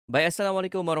Baik,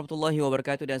 Assalamualaikum warahmatullahi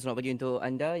wabarakatuh dan selamat pagi untuk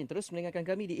anda yang terus mendengarkan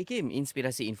kami di IKIM,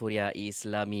 Inspirasi Inforia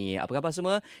Islami. Apa khabar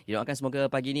semua? Didoakan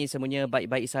semoga pagi ini semuanya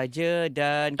baik-baik saja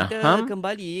dan kita Aham.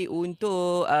 kembali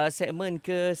untuk segmen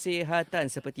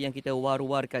kesihatan seperti yang kita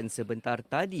war-warkan sebentar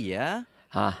tadi ya.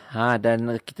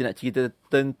 Dan kita nak cerita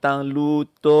tentang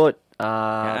lutut.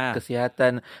 Ya.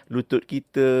 Kesihatan lutut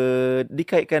kita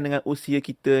dikaitkan dengan usia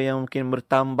kita yang mungkin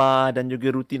bertambah dan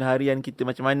juga rutin harian kita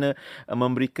macam mana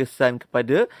memberi kesan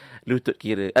kepada lutut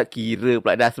kira. Kira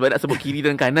pula dah sebab nak sebut kiri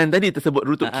dan kanan tadi tersebut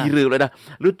lutut Ha. kira pula dah.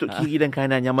 Lutut Ha. kiri dan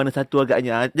kanan yang mana satu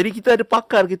agaknya. Jadi kita ada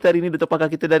pakar kita hari ini, doktor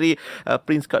pakar kita dari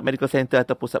Prince Court Medical Center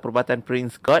atau Pusat Perubatan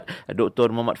Prince Court,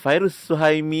 Dr. Muhammad Fairuz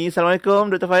Suhaimi.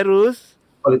 Assalamualaikum Dr. Fairuz.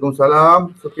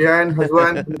 Waalaikumsalam, Sufian,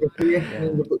 Hazwan, terima kasih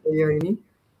Ya. menjemput saya hari ini.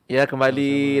 Ya,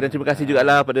 kembali dan Sama-sama. terima kasih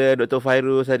jugalah pada Dr.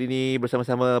 Fairuz hari ini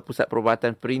bersama-sama Pusat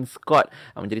Perubatan Prince Court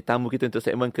menjadi tamu kita untuk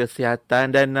segmen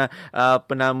kesihatan dan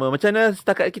apa nama, macam mana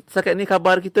setakat ni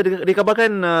khabar kita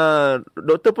dikabarkan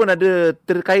doktor pun ada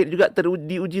terkait juga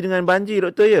diuji dengan banjir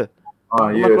doktor ya?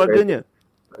 Rumah Ya, keluarganya.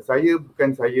 saya bukan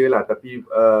saya lah, tapi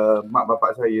mak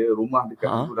bapak saya rumah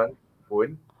dekat Buduran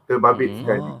pun terbabit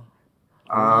sekali.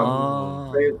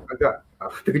 Saya agak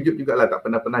terkejut jugalah, tak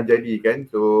pernah jadi kan.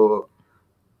 So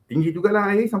tinggi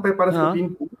jugalah air sampai paras ke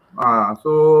pintu.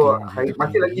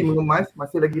 Masih lagi mengemas,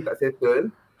 masih lagi tak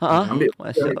settle. Ambil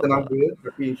tenaga,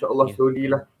 tapi insya-Allah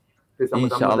slowly lah kita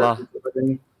sama-sama dah pada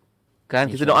ni. Kan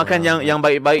kita doakan yang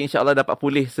baik-baik insya-Allah dapat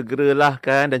pulih segeralah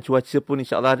kan, dan cuaca pun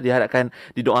insya-Allah diharapkan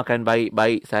didoakan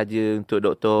baik-baik saja untuk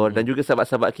doktor dan juga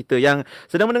sahabat-sahabat kita yang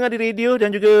sedang mendengar di radio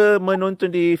dan juga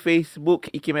menonton di Facebook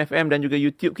IKIM FM dan juga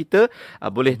YouTube kita,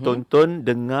 boleh tonton,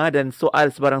 dengar dan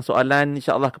sebarang soalan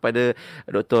insya-Allah kepada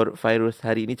Dr. Fairuz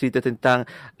hari ini, cerita tentang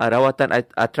rawatan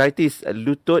arthritis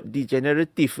lutut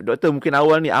degeneratif. Doktor, mungkin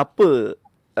awal ni apa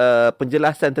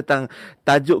penjelasan tentang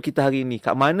tajuk kita hari ini?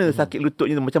 Kat mana sakit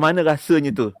lututnya tu? Macam mana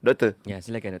rasanya tu, doktor? Ya,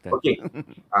 silakan doktor. Okey.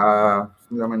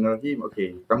 Bismillahirrahmanirrahim.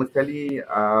 Okey, pertama sekali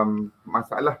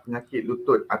masalah penyakit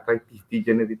lutut arthritis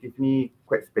degeneratif ni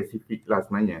quite spesifik lah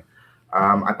sebenarnya.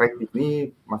 Arthritis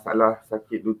ni masalah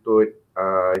sakit lutut,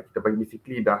 kita bagi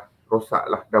basically dah rosak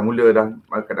lah, dah mula dah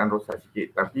keadaan rosak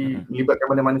sikit, tapi melibatkan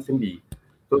mana-mana sendi.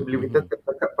 So bila kita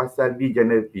cakap pasal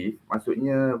degeneratif,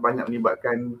 maksudnya banyak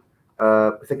melibatkan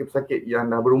pesakit-pesakit yang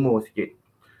dah berumur sikit.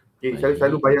 Okay, saya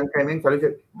selalu bayangkan kan,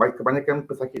 kebanyakan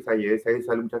pesakit saya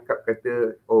selalu bercakap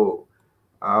kata,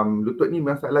 lutut ni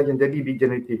masalah yang jadi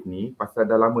degeneratif ni pasal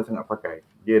dah lama sangat pakai.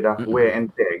 Dia dah wear and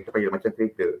tear, kita panggil macam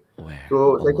kereta.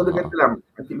 So saya selalu kata lah,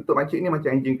 lutut makcik ni macam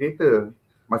enjin kereta.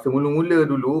 Masa mula-mula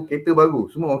dulu, kereta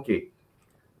baru, semua okey.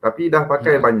 Tapi dah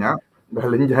pakai banyak, dah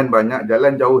lenjan banyak,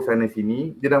 jalan jauh sana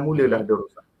sini, dia dah mula dah ada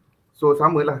rosak. So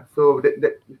samalah, so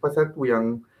that pasal tu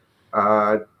yang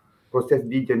proses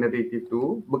degeneratif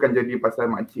tu bukan jadi pasal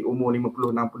makcik umur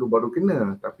 50-60 baru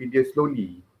kena, tapi dia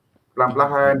slowly,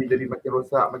 pelan-pelan dia jadi makin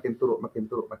rosak, makin teruk.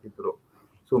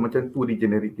 So macam tu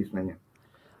degeneratif sebenarnya.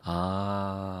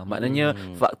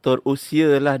 Maknanya faktor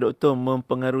usia lah doktor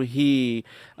mempengaruhi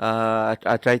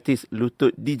arthritis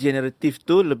lutut degeneratif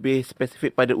tu, lebih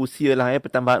spesifik pada usia lah ya,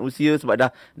 pertambahan usia sebab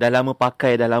dah lama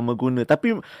pakai, dah lama guna.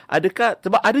 Tapi adakah,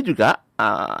 sebab ada juga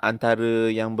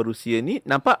antara yang berusia ni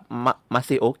nampak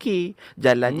masih okey,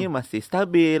 jalannya masih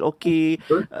stabil, okey,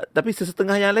 tapi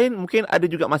sesetengah yang lain mungkin ada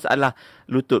juga masalah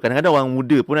lutut. Kadang-kadang orang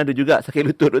muda pun ada juga sakit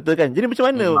lutut doktor kan. Jadi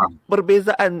macam mana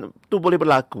perbezaan tu boleh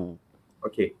berlaku?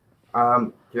 Okey.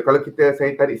 Kalau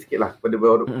saya tarik sikit lah pada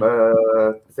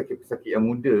pesakit-pesakit yang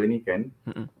muda ni kan,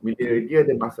 bila dia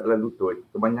ada masalah lutut,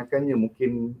 kebanyakannya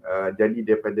mungkin jadi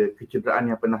daripada kecederaan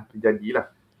yang pernah terjadi lah.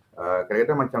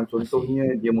 Kadang-kadang macam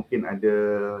contohnya dia mungkin ada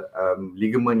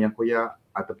ligamen yang koyak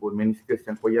ataupun meniscus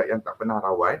yang koyak yang tak pernah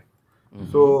rawat.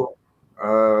 So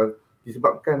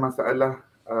disebabkan masalah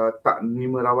tak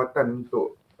menerima rawatan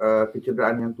untuk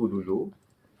kecederaan yang tu dulu,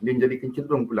 dia jadi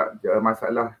cenderung pula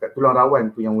masalah kat tulang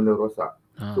rawan tu yang mula rosak.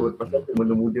 So pasal tu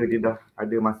muda-muda dia dah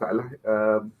ada masalah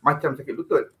macam sakit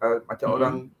lutut, macam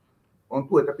orang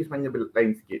tua tapi sebenarnya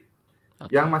lain sikit.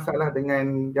 Yang masalah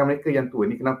dengan yang mereka yang tua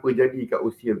ni kenapa jadi kat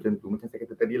usia macam tu? Macam saya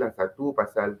kata tadi lah, satu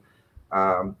pasal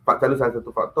salah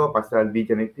satu faktor pasal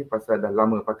degeneratif, pasal dah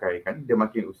lama pakai kan, dia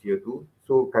makin usia tu.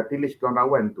 So cartilage tulang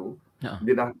rawan tu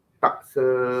dia dah tak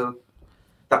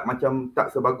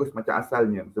sebagus macam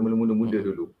asalnya semula-mula muda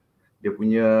dulu. Dia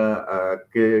punya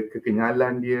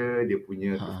kekenyalan dia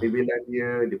punya kestabilan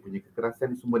dia punya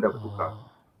kekerasan semua dah bertukar.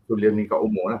 So dia meningkat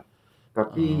umur lah.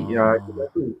 Tapi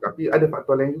tapi ada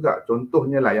faktor lain juga.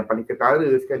 Contohnya lah yang paling ketara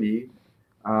sekali,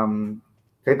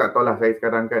 saya tak tahulah saya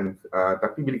sekarang kan,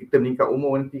 tapi bila kita meningkat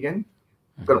umur nanti kan,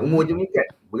 bukan umur je meningkat,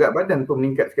 berat badan pun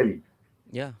meningkat sekali.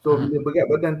 Ya. So bila berat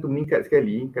badan tu meningkat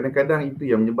sekali, kadang-kadang itu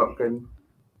yang menyebabkan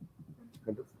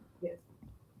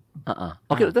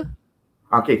Okey doktor.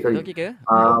 Okay, Doktor sorry. okey ke?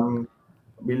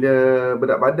 Bila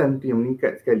berat badan tu yang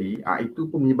meningkat sekali, itu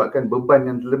pun menyebabkan beban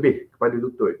yang terlebih kepada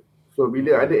lutut. So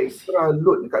bila ada extra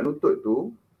load dekat lutut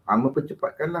tu,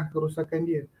 mempercepatkanlah kerosakan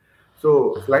dia.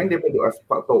 So selain daripada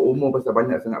faktor umur pasal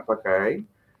banyak sangat pakai,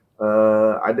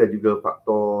 ada juga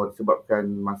faktor disebabkan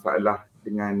masalah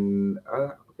dengan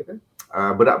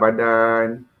berat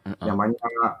badan yang banyak.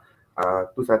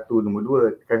 Tu satu. Nombor dua,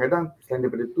 kadang-kadang selain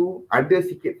daripada tu ada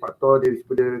sikit faktor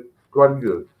daripada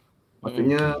keluarga.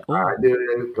 Maksudnya ada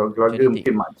keluarga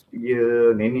mungkin makcik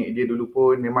dia, nenek dia dulu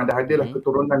pun memang dah ada lah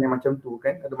keturunan yang macam tu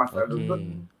kan, ada masalah lutut.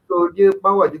 So dia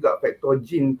bawa juga faktor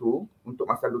jin tu untuk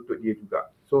masalah lutut dia juga.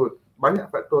 So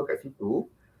banyak faktor kat situ,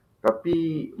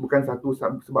 tapi bukan satu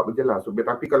sebab berjelas. So,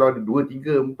 tapi kalau ada 2,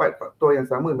 3, 4 faktor yang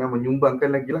sama memang menyumbangkan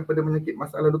lagi lah pada penyakit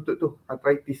masalah lutut tu,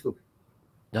 arthritis tu.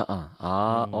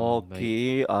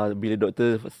 Okey. Bila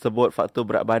doktor sebut faktor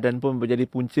berat badan pun menjadi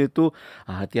punca tu,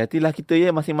 hati-hatilah kita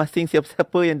ya, masing-masing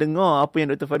siapa-siapa yang dengar apa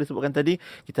yang Dr. Fairuz sebutkan tadi.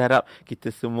 Kita harap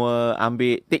kita semua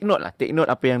ambil take note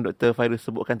apa yang Dr. Fairuz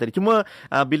sebutkan tadi. Cuma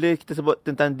bila kita sebut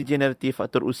tentang degeneratif,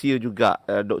 faktor usia juga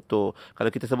doktor.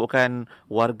 Kalau kita sebutkan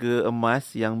warga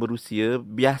emas yang berusia,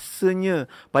 biasanya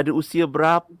pada usia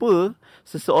berapa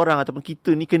seseorang ataupun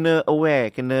kita ni kena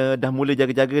aware, kena dah mula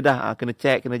jaga-jaga dah, kena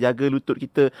check, kena jaga lutut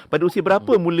kita. Pada usia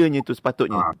berapa mulanya tu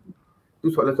sepatutnya? Itu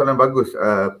soalan-soalan bagus,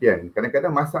 Pian. Kadang-kadang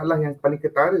masalah yang paling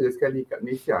ketara sekali kat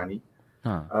Malaysia ni,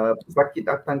 sakit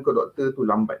datang ke doktor tu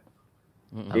lambat.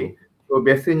 Okay. So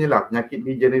biasanya lah penyakit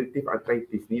degenerative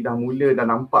arthritis ni dah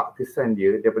nampak kesan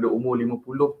dia daripada umur 50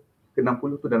 ke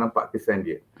 60 tu dah nampak kesan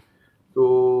dia.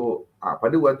 So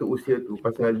pada waktu usia tu,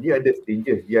 pasal dia ada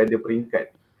stages, dia ada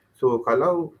peringkat. So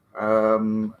kalau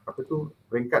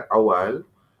peringkat awal,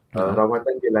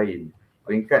 rawatan dia lain.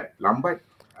 Peringkat lambat,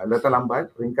 datang lambat,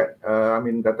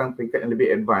 datang peringkat yang lebih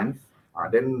advance,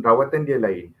 dan rawatan dia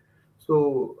lain.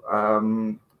 So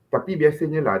tapi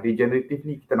biasanya lah degeneratif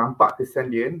ni kita nampak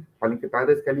kesan dia paling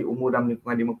ketara sekali umur dalam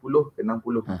lingkungan 50 ke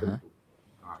 60 macam tu.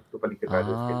 Itu paling ketara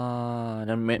sekali.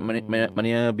 Dan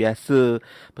maknanya biasa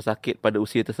pesakit pada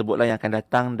usia tersebutlah yang akan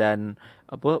datang dan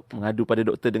mengadu pada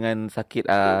doktor dengan sakit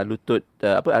lutut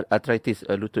arthritis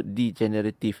lutut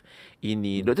degeneratif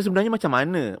ini. Doktor, sebenarnya macam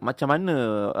mana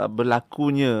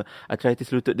berlakunya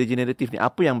arthritis lutut degeneratif ni?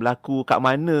 Apa yang berlaku, kat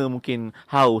mana mungkin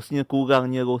hausnya,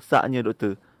 kurangnya, rosaknya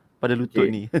doktor pada lutut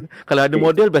ni? Kalau ada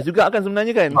model best juga kan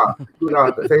sebenarnya kan?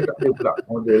 Itulah, saya tak ada pula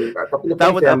model. Tapi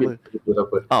lepas saya ambil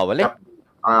apa. Boleh?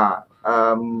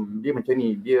 Dia macam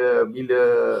ni, dia bila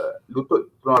lutut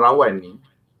tulang rawan ni,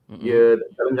 dia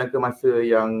dalam jangka masa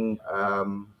yang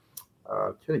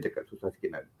macam mana cakap susah sikit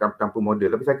nak tanpa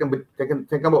model, tapi saya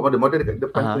akan bawa model dekat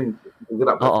depan tu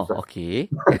gerak susah. Okey.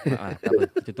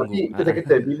 Kita tunggu. Tapi saya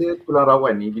kata bila tulang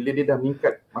rawan ni, bila dia dah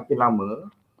meningkat makin lama,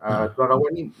 tulang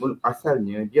rawan ni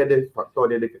asalnya dia ada faktor,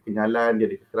 dia ada kekenyalan, dia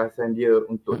ada kekerasan dia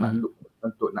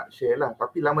untuk nak share lah.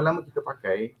 Tapi lama-lama kita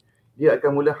pakai, dia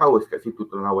akan mula haus kat situ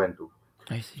tulang rawan tu.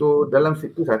 So dalam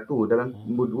situ satu, dalam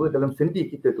nombor dua, dalam sendi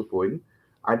kita tu pun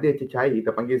ada cecair,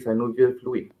 kita panggil synovial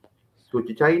fluid. So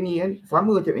cecair ni kan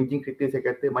sama macam enjin kereta, saya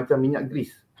kata macam minyak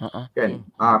grease. Kan?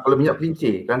 Kalau minyak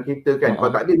pelincir dalam kereta kan, kalau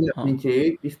tak ada minyak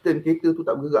pelincir, piston kereta tu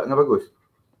tak bergerak dengan bagus.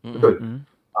 Betul?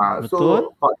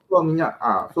 So faktor minyak,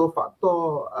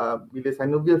 faktor bila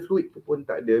synovial fluid tu pun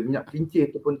tak ada, minyak pelincir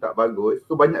tu pun tak bagus,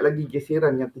 so banyak lagi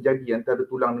geseran yang terjadi antara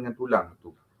tulang dengan tulang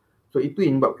tu. So itu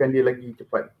yang menyebabkan dia lagi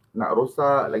cepat nak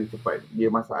rosak, lagi cepat dia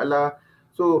masalah.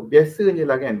 So biasanya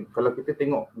lah kan, kalau kita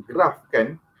tengok graf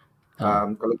kan,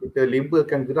 kalau kita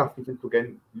labelkan graf macam tu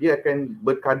kan, dia akan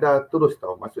berkadar terus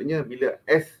tau. Maksudnya bila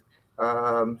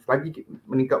selagi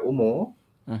meningkat umur,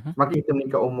 semakin kita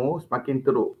meningkat umur, semakin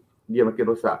teruk dia makin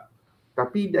rosak.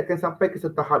 Tapi dia akan sampai ke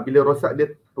satu tahap bila rosak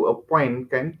dia to a point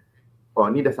kan,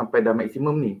 ni dah sampai dah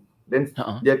maksimum ni. Dan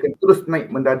dia akan terus naik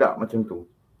mendadak macam tu.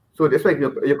 So that's why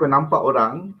you akan nampak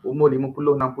orang umur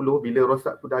 50-60 bila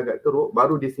rosak tu dah agak teruk,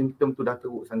 baru dia simptom tu dah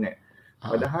teruk sangat.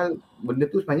 Padahal benda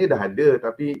tu sebenarnya dah ada,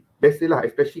 tapi biasalah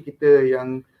especially kita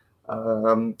yang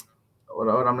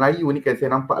orang Melayu ni kan,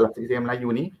 saya nampak lah saya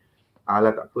Melayu ni,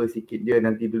 alah tak apa sikit je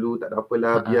nanti dulu, tak ada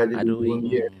apalah, biar je dulu,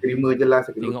 dia terima je lah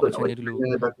sakit lutut awak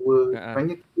kena dah tua.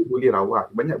 Sebenarnya kita boleh rawat,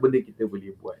 banyak benda kita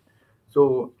boleh buat.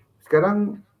 So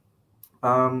sekarang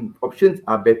options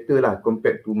are better lah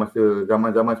compared to masa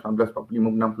zaman-zaman 1945,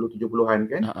 60, 70-an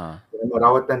kan.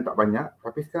 Rawatan tak banyak,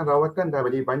 tapi sekarang rawatan dah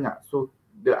lebih banyak. So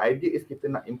the idea is kita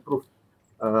nak improve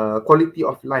quality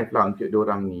of life lah untuk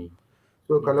diorang ni.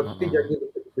 So kalau kita jaga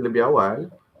lebih awal,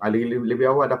 lebih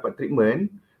awal dapat treatment,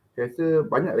 saya rasa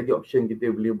banyak lagi option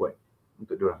kita boleh buat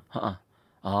untuk diorang.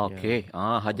 Okey.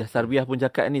 Hajah Sarbiah pun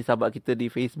cakap ni, sahabat kita di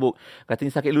Facebook.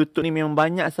 Katanya sakit lutut ni memang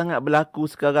banyak sangat berlaku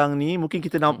sekarang ni. Mungkin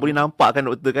kita boleh nampak kan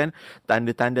doktor kan,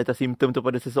 tanda-tanda atau simptom tu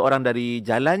pada seseorang dari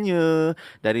jalannya,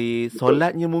 dari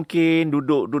solatnya mungkin,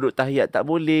 duduk tahiyat tak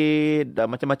boleh, dan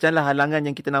macam-macam lah halangan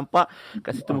yang kita nampak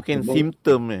kat situ mungkin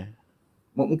simptom ni.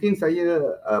 Mungkin saya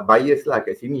bias lah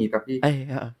kat sini, tapi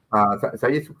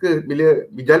saya suka bila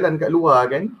berjalan kat luar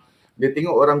kan, dia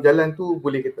tengok orang jalan tu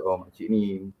boleh kata, oh makcik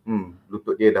ni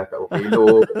lutut dia dah tak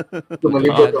elok. Itu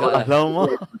melibatkan orang.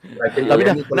 Alamak. Tapi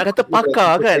dah nak kata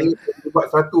pakar kan. Buat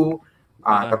satu,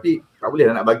 tapi tak boleh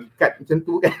nak bagi kad macam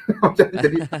tu kan. Macam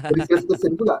jadi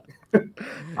salesperson pula.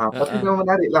 Tapi memang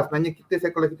menarik lah sebenarnya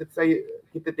kalau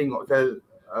kita tengok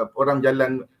orang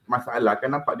jalan masalah kan,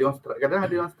 nampak dia orang kadang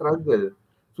ada orang struggle,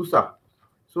 susah.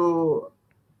 So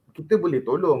kita boleh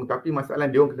tolong, tapi masalah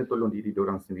dia orang kena tolong diri dia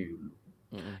orang sendiri dulu.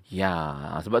 Ya,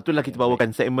 sebab itulah kita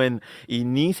bawakan segmen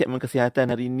ini, segmen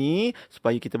kesihatan hari ini,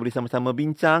 supaya kita boleh sama-sama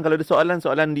bincang. Kalau ada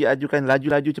soalan diajukan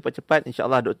laju-laju, cepat-cepat,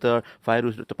 insya-Allah Dr.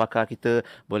 Fairuz, doktor pakar kita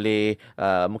boleh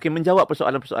mungkin menjawab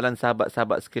persoalan-persoalan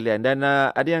sahabat-sahabat sekalian. Dan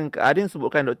ada yang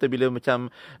sebutkan doktor, bila macam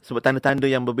sebut tanda-tanda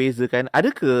yang berbeza kan,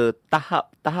 ada ke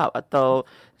tahap atau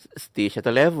stage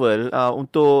atau level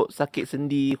untuk sakit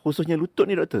sendi khususnya lutut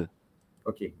ni doktor?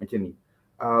 Okey, macam ni.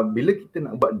 Bila kita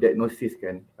nak buat diagnosis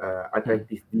kan,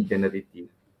 arthritis degenerative,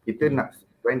 kita nak,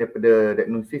 selain daripada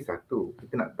diagnosis satu,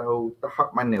 kita nak tahu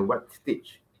tahap mana, what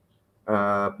stage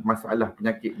masalah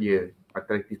penyakit dia,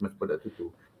 arthritis pada tu.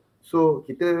 So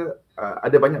kita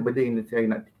ada banyak benda yang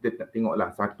kita nak tengok lah.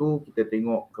 Satu, kita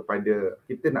tengok kepada,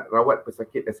 kita nak rawat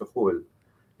pesakit as a whole.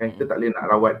 Kan kita tak boleh nak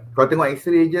rawat, kalau tengok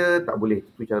x-ray je tak boleh,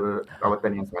 itu cara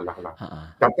rawatan yang salah lah.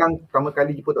 Datang pertama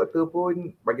kali jumpa doktor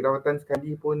pun, bagi rawatan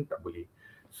sekali pun tak boleh.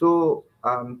 So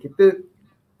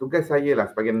tugas saya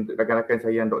lah sebagai rakan-rakan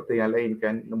saya yang doktor yang lain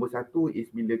kan, nombor satu is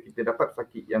bila kita dapat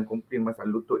sakit yang komplain masalah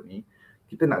lutut ni,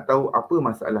 kita nak tahu apa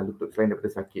masalah lutut selain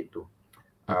daripada sakit tu.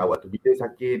 Waktu bila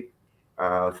sakit,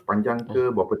 sepanjang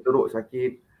ke, berapa teruk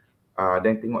sakit,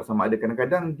 dan tengok sama ada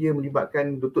kadang-kadang dia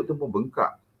melibatkan lutut tu pun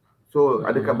bengkak. So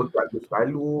adakah bengkak tu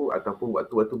selalu ataupun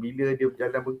waktu-waktu bila dia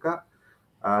berjalan bengkak.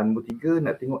 Nombor tiga,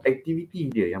 nak tengok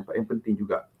aktiviti dia yang penting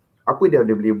juga. Apa dia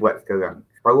boleh buat sekarang?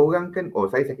 Separuh orang kan,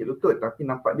 saya sakit lutut tapi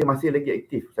nampak dia masih lagi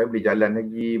aktif. Saya boleh jalan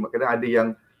lagi. Kadang ada yang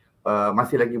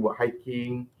masih lagi buat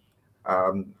hiking.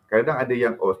 Kadang ada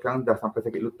yang sekarang dah sampai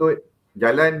sakit lutut,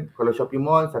 jalan kalau shopping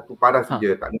mall satu paras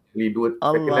saja, tak nak beli dua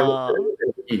second level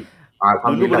lagi.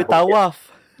 Dulu boleh tawaf.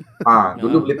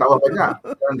 Dulu boleh tawaf banyak.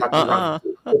 Sekarang dah kurang.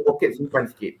 Poket simpan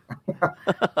sikit.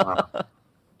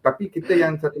 Tapi kita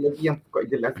yang satu lagi yang quite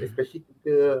jelas, especially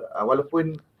kita,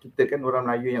 walaupun kita kan orang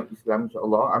Melayu yang Islam,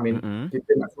 insyaAllah,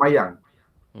 kita nak semayang.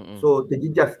 So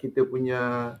terjejas kita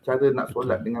punya cara nak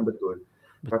solat dengan betul.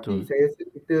 Tapi saya rasa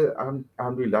kita,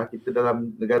 alhamdulillah, kita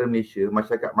dalam negara Malaysia,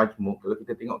 masyarakat majmuk, kalau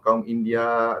kita tengok kaum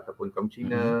India ataupun kaum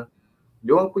Cina,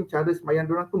 diorang pun cara semayang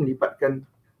diorang pun melibatkan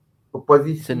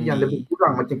posisi yang lebih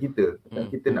kurang macam kita.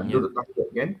 Kita nak duduk tahiyat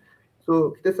kan.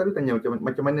 So kita selalu tanya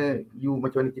macam mana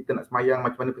kita nak semayang,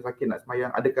 macam mana pesakit nak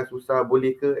semayang, adakah susah,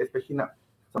 boleh ke, especially nak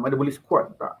sama ada boleh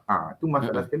squat tak. Itu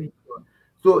masalah sekali.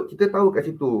 So kita tahu kat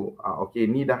situ, okay,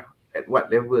 ni dah at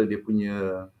what level dia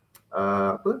punya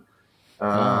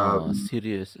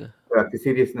serious.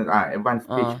 Seriousness, advanced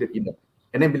stage ke tidak.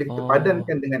 And then bila kita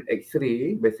padankan dengan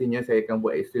x-ray, biasanya saya akan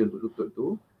buat x-ray untuk lutut tu,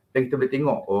 dan kita boleh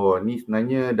tengok, ni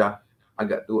sebenarnya dah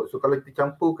agak teruk. So kalau kita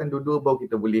campurkan dua-dua, baru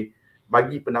kita boleh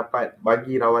bagi pendapat,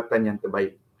 bagi rawatan yang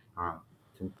terbaik.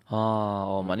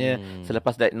 Maknanya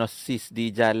selepas diagnosis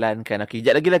dijalankan. Okey,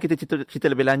 sekejap lagi lah kita cerita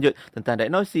lebih lanjut tentang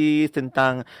diagnosis,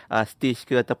 tentang stage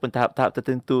ke ataupun tahap-tahap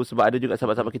tertentu. Sebab ada juga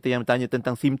sahabat-sahabat kita yang bertanya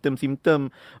tentang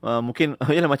simptom-simptom. Mungkin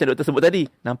yalah macam doktor sebut tadi,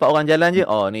 nampak orang jalan je,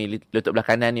 ni lutut belah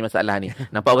kanan ni masalah ni.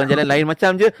 Nampak orang jalan lain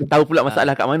macam je, tahu pula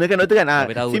masalah kat mana kan doktor kan.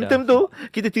 Simptom tu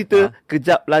kita cerita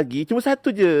kejap lagi. Cuma satu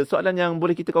je soalan yang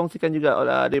boleh kita kongsikan juga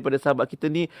daripada sahabat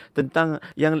kita ni tentang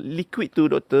yang liquid tu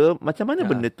doktor. Macam mana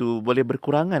benda tu boleh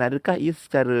berkurangan? Adakah ia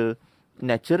secara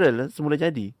natural semula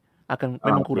jadi akan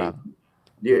memang kurang?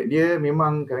 Dia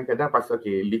memang kadang-kadang pasal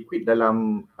liquid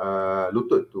dalam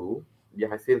lutut tu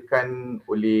dihasilkan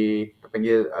oleh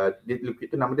liquid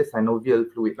tu nama dia synovial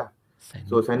fluid lah.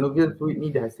 So synovial fluid ni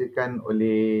dihasilkan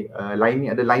oleh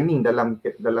lining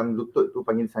dalam lutut tu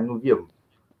panggil synovium.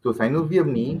 So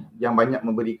synovium ni yang banyak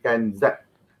memberikan zat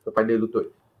kepada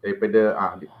lutut daripada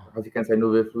hasilkan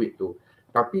synovial fluid tu.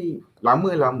 Tapi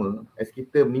lama-lama as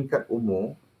kita meningkat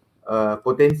umur,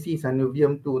 potensi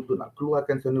synovium tu untuk nak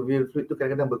keluarkan synovial fluid tu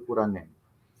kadang-kadang berkurangan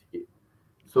sikit.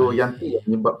 So yang tu yang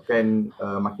menyebabkan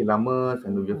makin lama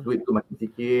synovial fluid tu makin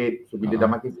sikit. So bila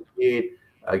dah makin sikit,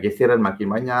 geseran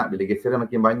makin banyak. Bila geseran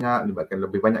makin banyak, menyebabkan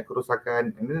lebih banyak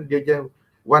kerosakan. And then dia je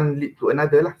one lead to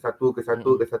another lah. Satu ke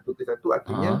satu ke satu ke satu.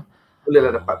 Akhirnya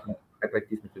bolehlah dapat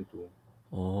arthritis macam tu.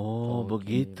 Oh,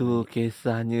 begitu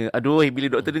kisahnya. Aduh,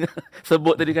 bila doktor dengar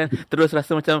sebut tadi kan, terus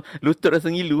rasa macam lutut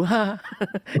rasa ngilu.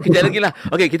 Kejap lagi lah.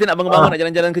 Okay, kita nak bangun-bangun, nak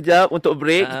jalan-jalan kejap untuk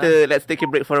break. Kita let's take a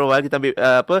break for a while. Kita ambil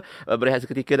berehat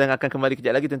seketika dan akan kembali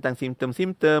kejap lagi tentang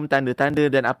simptom-simptom, tanda-tanda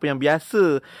dan apa yang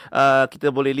biasa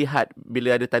kita boleh lihat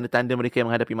bila ada tanda-tanda mereka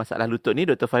yang menghadapi masalah lutut ni.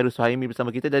 Dr. Fairuz Suhaimi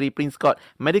bersama kita dari Prince Court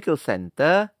Medical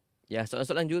Center. Ya,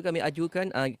 soalan-soalan juga kami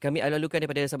ajukan, kami alu-alukan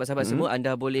daripada sahabat-sahabat semua.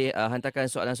 Anda boleh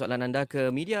hantarkan soalan-soalan anda ke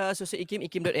media sosial IKIM,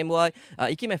 ikim.my,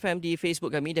 IKIM FM di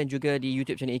Facebook kami dan juga di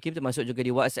YouTube channel IKIM, termasuk juga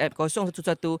di WhatsApp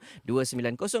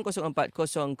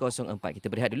 011-29004004.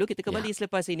 Kita berehat dulu, kita kembali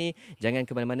selepas ini. Jangan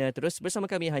ke mana-mana, terus bersama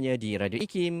kami hanya di Radio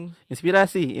IKIM.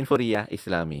 Inspirasi Inforia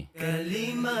Islami.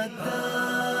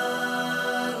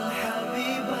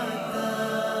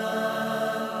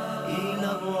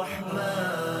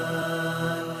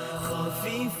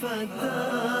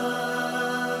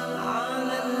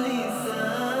 على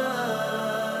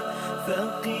اللسان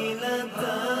ثقيلتان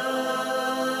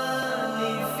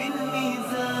في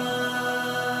الميزان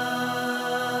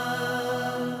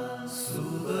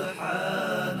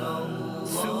سبحان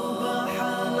الله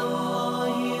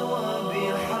وبحمده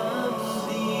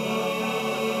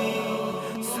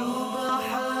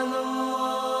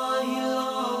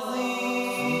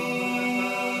سبحان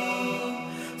الله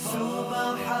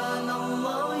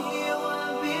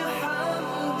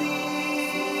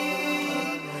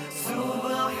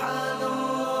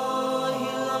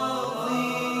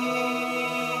العظيم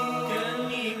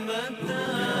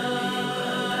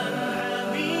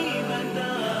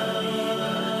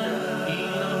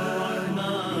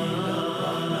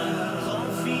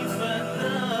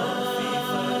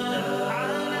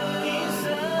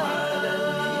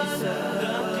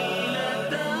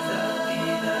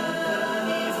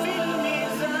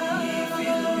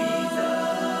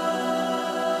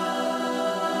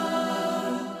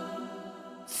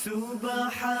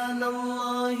سبحان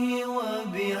الله سبحان الله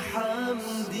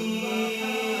وبحمده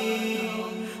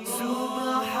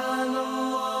سبحان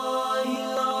الله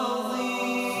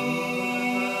العظيم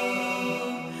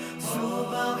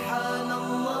سبحان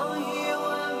الله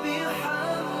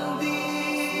وبحمده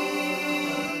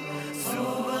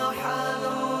سبحان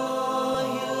الله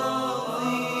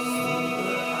العظيم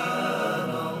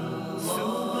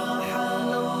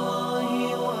سبحان الله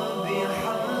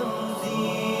وبحمده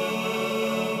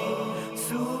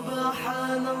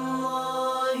سبحان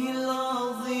الله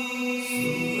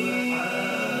العظيم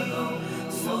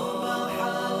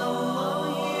سبحان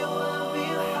الله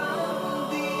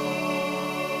وبحمده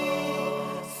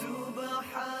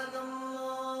سبحان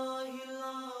الله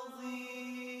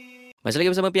العظيم. Masih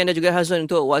lagi bersama Pian dan juga Hazwan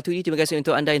untuk waktu ini. Terima kasih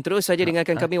untuk anda yang terus saja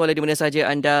dengarkan kami walau di mana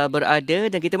saja anda berada.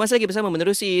 Dan kita masih lagi bersama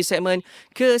menerusi segmen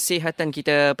kesihatan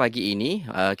kita pagi ini.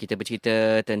 Kita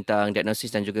bercerita tentang diagnosis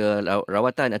dan juga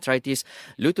rawatan arthritis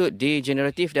lutut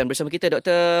degeneratif. Dan bersama kita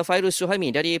Dr. Fairuz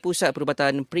Suhaimi dari Pusat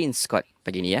Perubatan Prince Court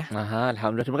pagi ini ya.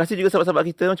 Alhamdulillah. Terima kasih juga sahabat-sahabat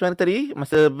kita. Macam mana tadi?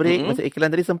 Masa break, masa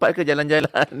iklan tadi sempat ke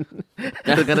jalan-jalan?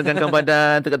 Tegak-tegakkan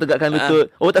badan, tegak-tegakkan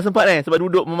lutut. Oh, tak sempat sebab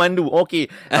duduk memandu. Okey.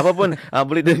 Apapun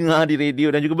boleh dengar di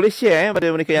radio dan juga boleh share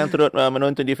pada mereka yang turut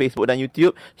menonton di Facebook dan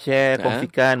YouTube. Share,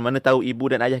 kongsikan. Mana tahu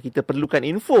ibu dan ayah kita perlukan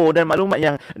info dan maklumat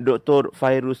yang Dr.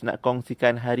 Fairuz nak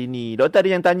kongsikan hari ni. Doktor ada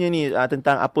yang tanya ni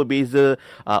tentang apa beza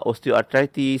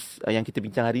osteoarthritis yang kita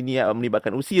bincang hari ni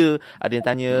melibatkan usia. Ada yang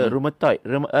tanya rheumatoid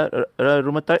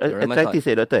arthritis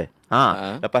doktor.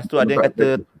 Lepas tu ada yang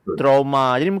kata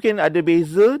trauma. Jadi mungkin ada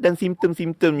beza dan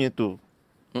simptom-simptomnya tu.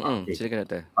 Silakan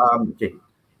doktor. Okay.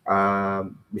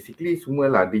 Basically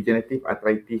semualah degenerative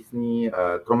arthritis ni,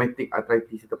 traumatic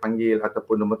arthritis kita panggil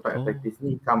ataupun rheumatoid arthritis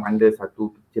ni come under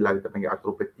satu istilah kita panggil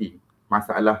arthropathy.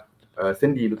 Masalah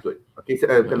sendi lutut. Okey,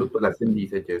 bukan lutut lah, sendi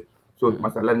saja. So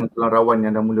masalah dengan tulang rawan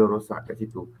yang dah mula rosak kat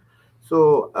situ.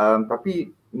 So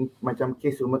tapi macam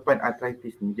kes rheumatoid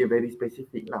arthritis ni dia very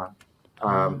specific lah.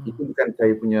 Itu bukan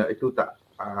saya punya, itu tak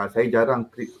saya jarang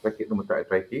treat sakit rheumatoid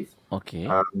arthritis. Okey.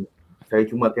 Saya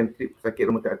cuma akan treat sakit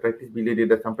rheumatoid arthritis bila dia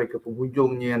dah sampai ke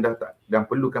penghujungnya yang dah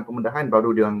perlukan pembedahan,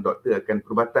 baru dia doktor akan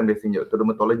perubatan, biasanya doktor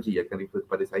dermatologi akan refer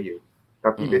kepada saya.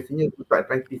 Tapi biasanya rheumatoid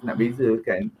arthritis nak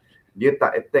bezakan, dia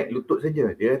tak attack lutut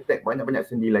saja, dia attack banyak-banyak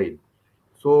sendi lain.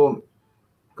 So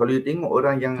kalau you tengok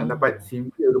orang yang dapat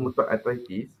severe rheumatoid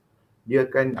arthritis, dia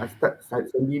akan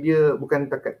start sendi dia bukan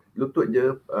takat lutut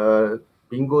je,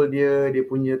 pinggul dia, dia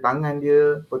punya tangan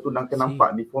dia, lepas tu akan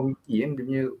nampak deformity kan, dia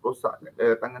punya rosak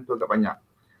tangan tu agak banyak.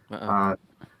 Uh,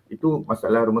 itu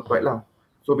masalah rheumatoid lah.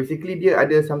 So basically dia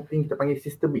ada something kita panggil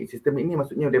systemic. Systemic ni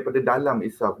maksudnya daripada dalam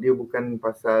itself. Dia bukan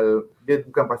pasal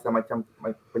macam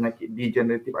penyakit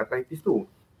degenerative arthritis tu.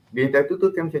 Degenerative tu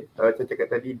kan saya cakap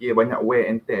tadi dia banyak wear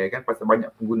and tear kan pasal banyak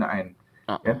penggunaan.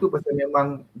 Yang tu pasal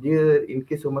memang dia in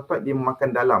case rheumatoid dia memakan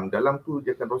dalam. Dalam tu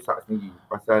dia akan rosak sendiri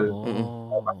pasal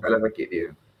masalah sakit dia.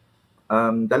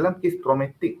 Dalam kes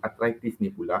traumatic arthritis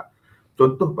ni pula,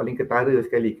 contoh paling ketara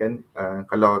sekali kan,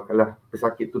 kalau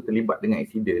pesakit tu terlibat dengan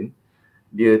aksiden,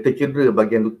 dia tercedera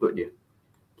bahagian lutut dia.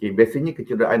 Okay, biasanya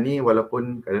kecederaan ni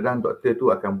walaupun kadang-kadang doktor tu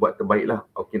akan buat terbaik lah,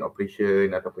 mungkin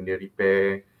operation ataupun dia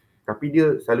repair, tapi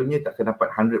dia selalunya tak akan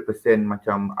dapat 100%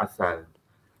 macam asal.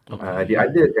 Dia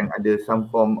ada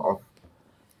some form of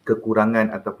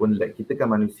kekurangan ataupun like kita kan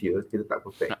manusia, kita tak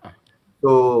perfect.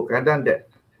 So kadang-kadang that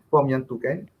form yang tu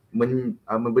kan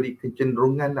memberi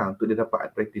kecenderungan lah untuk dia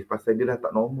dapat arthritis pasal dia dah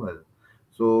tak normal.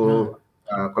 So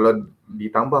kalau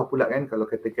ditambah pula kan, kalau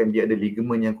katakan dia ada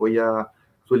ligamen yang koyak,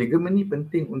 so ligamen ni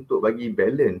penting untuk bagi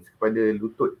balance kepada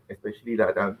lutut, especially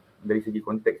lah dari segi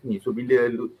konteks ni. So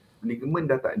bila ligamen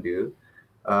dah tak ada,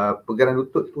 pergerakan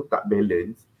lutut tu tak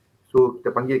balance, so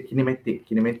kita panggil kinematik.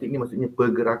 Kinematik ni maksudnya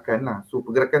pergerakan lah. So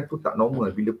pergerakan tu tak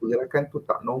normal. Bila pergerakan tu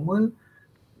tak normal,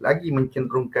 lagi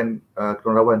mencenderungkan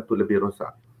tulang rawan tu lebih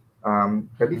rosak.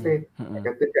 Tadi saya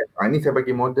katakan, ni saya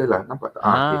bagi model lah, nampak tak?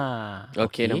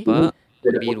 Okey, nampak.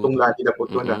 Dia dah potong lah, dia dah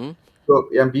potong dah. So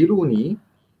yang biru ni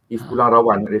is tulang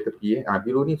rawan dari tepi.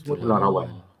 Biru ni semua tulang rawan.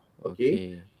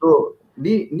 Okey. So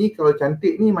ni kalau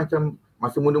cantik ni macam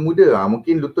masa muda-muda,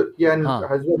 mungkin lutut Tian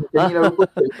Hazwan macam ni lah lutut.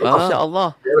 Masya-Allah.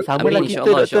 Sama lah kita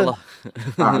doktor.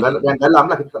 Yang dalam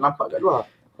lah kita tak nampak kat luar.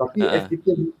 Tapi as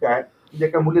kita dekat, dia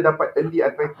akan mula dapat early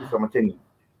arthritis macam ni.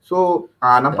 So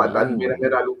nampak tak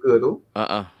merah-merah luka tu?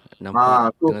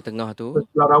 Nampak tengah-tengah tu.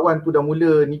 Tulang rawan tu dah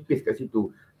mula nipis kat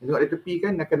situ. Tengok di tepi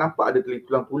kan akan nampak ada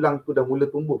tulang-tulang tu dah mula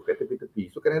tumbuh kat tepi-tepi.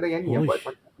 So kadang-kadang yang ni yang buat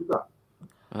sakit juga.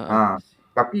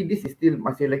 Tapi this is still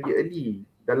masih lagi early.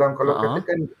 Dalam kalau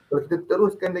katakan, kalau kita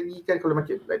teruskan lagi kan, kalau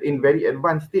macam in very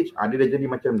advanced stage, dia dah jadi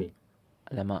macam ni.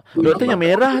 Alamak. Doktor yang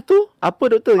merah tu, apa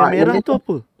doktor? Yang merah tu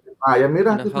apa? Yang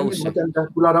merah tu sebenarnya macam dah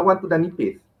tulang rawan tu dah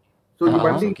nipis. So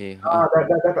dibanding,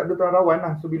 dah tak ada tulang rawan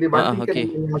lah. So bila bandingkan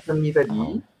dengan macam ni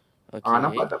tadi,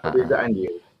 nampak tak perbezaan dia.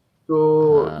 So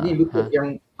ni lutut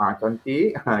yang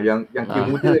cantik, yang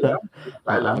muda lah.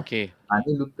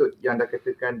 Ni lutut yang dah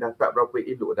katakan dah tak berapa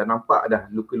elok, dah nampak dah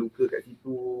luka-luka kat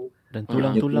situ. Dan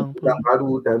tulang-tulang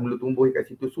baru dah mula tumbuh kat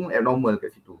situ, semua abnormal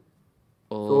kat situ.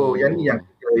 So yang ni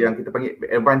yang kita panggil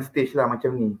advanced stage lah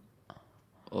macam ni.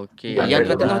 Okey.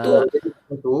 Yang tengah-tengah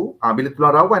tu bila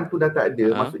tulang rawan tu dah tak ada,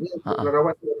 maksudnya tulang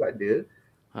rawan tu dah tak ada,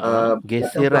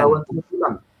 geseran.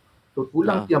 Tulang. So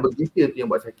tulang tu yang bergeser tu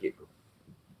yang buat sakit tu.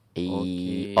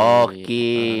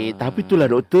 Okey. Tapi itulah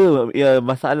doktor,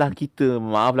 masalah kita,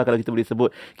 maaflah kalau kita boleh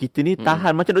sebut, kita ni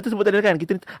tahan macam doktor sebut tadi kan,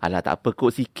 kita ni tak apa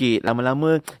kot sikit,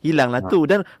 lama-lama hilanglah tu.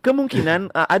 Dan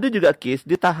kemungkinan ada juga kes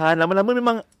dia tahan lama-lama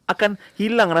memang akan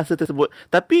hilang rasa tersebut.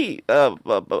 Tapi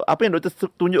apa yang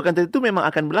doktor tunjukkan tadi tu memang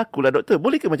akan berlaku lah doktor.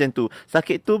 Boleh ke macam tu?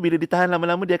 Sakit tu bila ditahan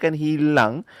lama-lama dia akan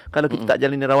hilang kalau kita tak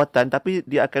jalani rawatan, tapi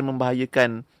dia akan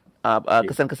membahayakan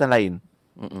kesan-kesan lain.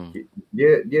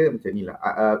 Dia macam ni lah.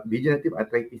 Degenerative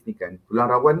arthritis ni kan,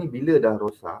 tulang rawan ni bila dah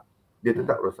rosak, dia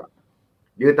tetap rosak.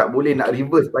 Dia tak boleh nak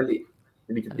reverse balik.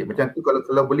 Jadi macam tu,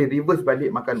 kalau boleh reverse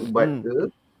balik makan ubat ke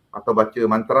atau baca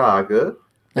mantra ke,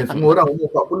 dan semua orang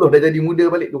umur 40 dah jadi muda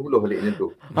balik, 20 balik macam tu.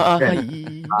 Kan?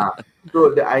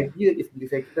 So the idea is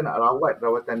bila kita nak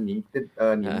rawatan ni,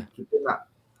 kita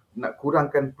nak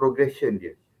kurangkan progression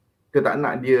dia. Kita tak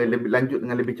nak dia lanjut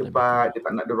dengan lebih cepat, dia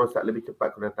tak nak dia rosak lebih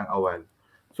cepat kalau datang awal.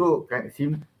 So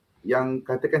yang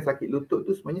katakan sakit lutut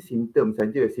tu sebenarnya simptom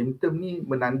saja. Simptom ni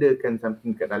menandakan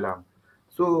something kat dalam.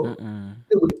 So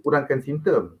kita boleh kurangkan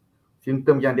simptom.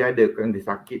 Simptom yang dia ada, kan dia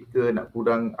sakit ke, nak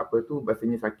kurang apa tu,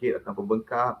 bahasanya sakit atau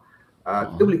pembengkak,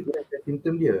 kita boleh kurangkan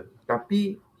simptom dia.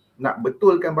 Tapi nak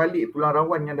betulkan balik tulang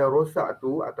rawan yang dah rosak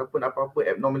tu ataupun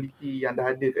apa-apa abnormality yang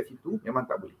dah ada kat situ, memang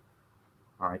tak boleh.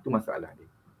 Itu masalah dia.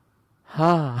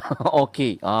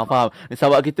 Okey. Faham.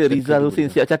 Sahabat kita Rizal Husin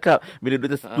siap cakap. Bila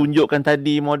doktor tunjukkan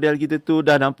tadi model kita tu,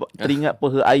 dah nampak teringat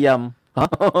peha ayam.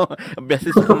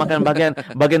 Biasa suka makan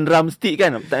bahagian drumstick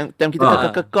kan. Time kita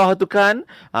kekeh tu kan.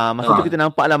 Masa tu kita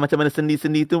nampak lah macam mana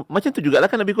sendi-sendi tu. Macam tu jugalah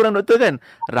kan lebih kurang doktor kan.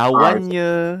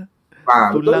 Rawannya,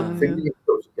 tulangnya.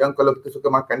 Yang kalau kita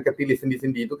suka makan kan, pilih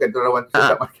sendi-sendi tu kan, tulang rawan tu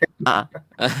tak makan.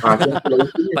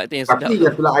 Tapi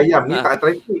yang tulang ayam ni tak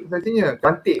arthritis rasanya.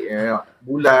 Cantik,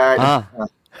 bulat.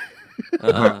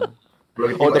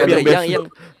 Tapi yang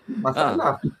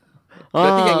masalah.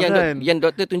 Berarti kan. yang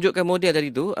doktor tunjukkan model tadi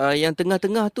tu, yang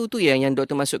tengah-tengah tu yang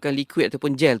doktor masukkan liquid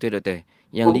ataupun gel tu doktor.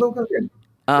 Yang Oh, bukan kan?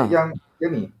 ah Yang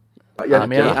ni. Yang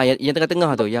okey, merah. yang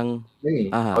tengah-tengah tu yang ni.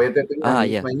 ah Oh, yang tengah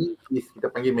ni ya. sebenarnya kita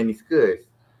panggil meniscus.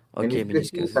 Okey, Meniscus ni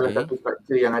meniscus. salah Okey. satu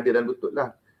struktur yang ada dalam lutut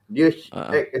lah. Dia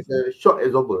Ah. act as a shock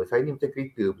absorber. Saya ni macam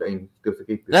kereta pula ni. Kita pasal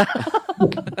kereta.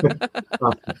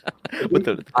 Jadi,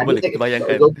 Betul. dia Boleh act kita as a shock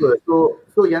bayangkan. absorber.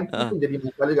 So yang tu Ah. pun jadi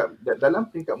masalah juga. Dalam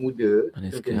peringkat muda,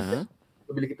 Meniscus.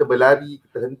 so, bila kita berlari,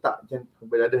 kita hentak macam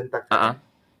berada hentakan. Ah.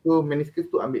 So meniscus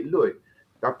tu ambil load.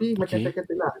 Tapi macam Okey. saya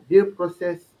kata lah, dia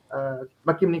proses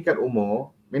makin meningkat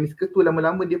umur, meniscus tu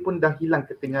lama-lama dia pun dah hilang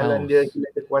ketinggalan dia,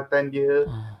 hilang kekuatan dia.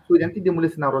 So nanti dia mula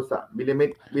senang rosak. Bila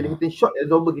kita shock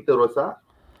absorber kita rosak,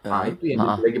 itu yang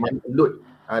dia lagi banyak load.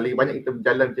 Lagi banyak kita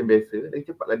berjalan macam biasa, lagi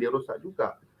cepatlah dia rosak juga.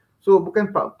 So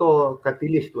bukan faktor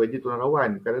cartilage tu aja tuan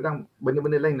rawan. Kadang-kadang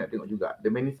benda-benda lain nak tengok juga.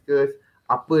 The meniscus,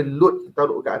 apa load kita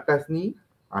taruh kat atas ni.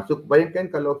 So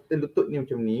bayangkan kalau kita lutut ni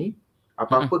macam ni,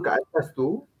 apa-apa kat atas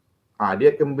tu,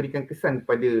 dia akan memberikan kesan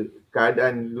kepada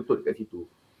keadaan lutut kat situ.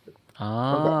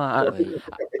 Tapi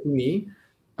kat sini,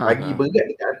 lagi berat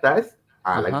dekat atas,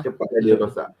 lagi cepatlah dia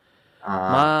rosak.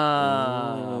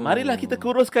 Marilah kita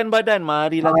kuruskan badan.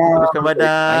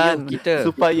 Ayo kita.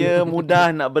 Supaya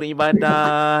mudah nak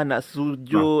beribadah, nak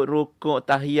sujud, rukuk,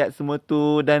 tahiyat semua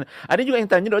tu. Dan ada juga yang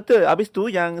tanya doktor, habis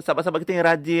tu yang sahabat-sahabat kita yang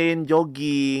rajin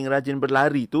jogging, rajin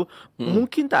berlari tu,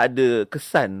 mungkin tak ada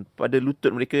kesan pada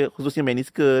lutut mereka, khususnya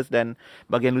meniscus dan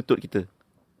bahagian lutut kita.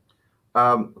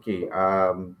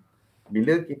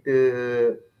 Bila kita,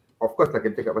 of course lah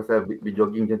kita cakap pasal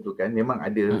jogging macam tu kan, memang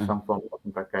ada some form of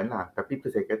hentakan lah. Tapi tu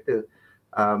saya kata,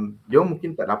 dia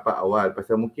mungkin tak dapat awal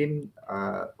pasal mungkin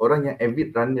orang yang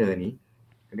avid runner ni,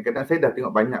 kadang-kadang saya dah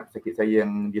tengok banyak sakit saya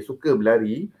yang dia suka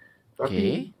berlari,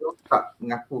 tapi dia tak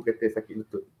mengaku kata sakit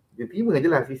lutut. Dia terima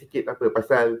je lah sikit-sikit tak apa,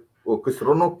 pasal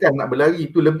keseronokan nak berlari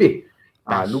tu lebih.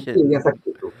 Lupa yang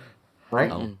sakit tu.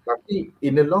 Right? Tapi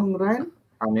in the long run,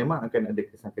 memang akan ada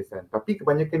kesan-kesan. Tapi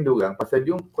kebanyakan diorang, pasal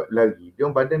diorang kuat lari,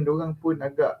 diorang badan diorang pun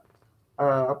agak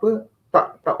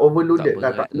tak overloaded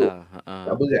tak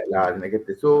berat lah nak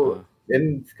kata. So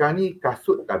dan sekarang ni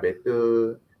kasut dah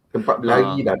better, tempat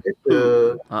berlari dah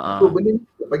better. So benda ni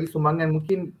bagi sumbangan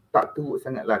mungkin tak teruk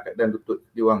sangat lah keadaan lutut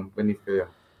diorang benda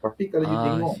sekarang. Tapi kalau you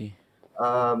tengok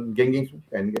geng-geng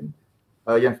sukan kan,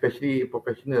 yang especially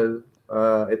professional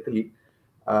athlete,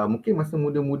 mungkin masa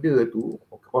muda-muda tu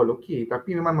all okay,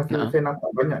 tapi memang masa saya nampak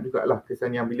banyak jugalah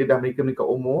kesan yang bila dah mereka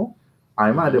umur,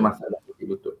 memang ada masalah sakit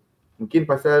lutut. Mungkin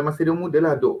pasal masa dia muda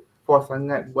lah duk force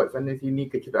sangat buat sana sini,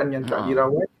 kecederaan yang tak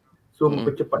dirawat, so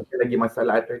mempercepatkan lagi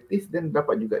masalah arthritis dan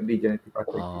dapat juga degenerative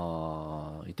arthritis.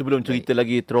 Itu belum cerita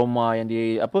lagi trauma yang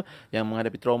yang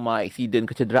menghadapi trauma, aksiden,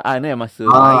 kecederaan masa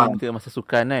main ke masa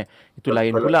sukan itu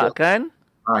lain pula kan?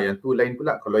 Yang tu lain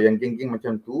pula. Kalau yang geng-geng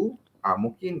macam tu,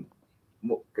 mungkin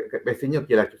biasanya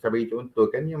okey lah, saya bagi contoh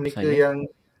kan, yang mereka yang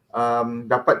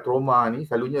dapat trauma ni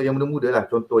selalunya yang muda-muda lah.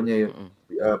 Contohnya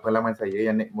pengalaman saya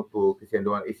yang naik motor, kesian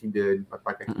diorang accident,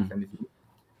 patah kaki sana sini,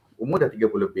 umur dah 30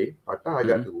 lebih, patah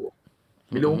agak teruk.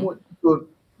 Bila umur tu,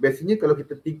 biasanya kalau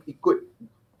kita ikut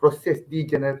proses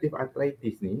degenerative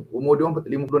arthritis ni, umur diorang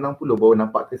 50-60 baru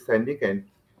nampak kesan dia kan.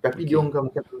 Tapi diorang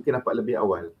mungkin nampak lebih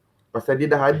awal, pasal dia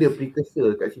dah ada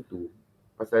precursor kat situ.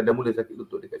 Pasal dah mula sakit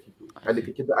lutut dekat situ. Ada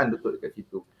kecederaan lutut dekat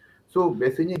situ. So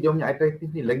biasanya dia punya arthritis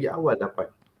ni lagi awal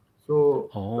dapat. So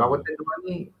rawatan diorang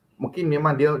ni mungkin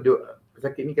memang dia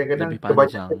sakit ni kadang-kadang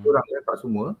kebanyakan orang, tak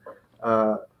semua.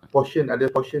 Ada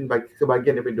portion bagi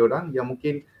sebahagian daripada diorang yang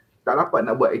mungkin tak dapat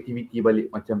nak buat aktiviti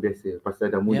balik macam biasa pasal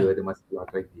dah mula ada masalah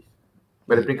arthritis.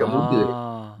 Pada peringkat muda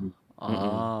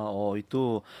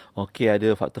itu okey,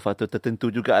 ada faktor-faktor tertentu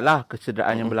jugalah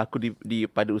kecederaan yang berlaku di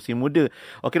pada usia muda.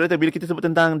 Okey doktor, bila kita sebut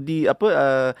tentang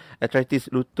arthritis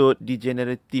lutut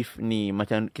degeneratif ni,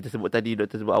 macam kita sebut tadi,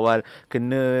 doktor sebut awal,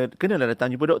 kenalah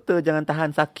datang jumpa doktor, jangan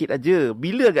tahan sakit aja.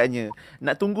 Bila agaknya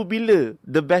nak tunggu bila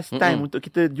the best time untuk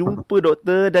kita jumpa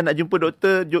doktor, dan nak jumpa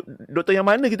doktor yang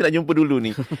mana kita nak jumpa dulu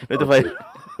ni Dr. Fail?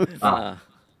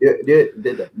 Dia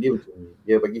macam ni.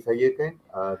 Dia bagi saya kan,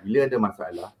 bila ada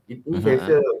masalah, ini saya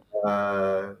rasa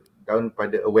down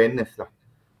pada awareness lah.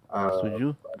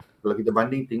 Setuju. Kalau kita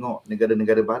banding tengok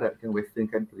negara-negara barat kan, western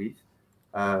countries,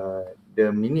 the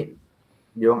minute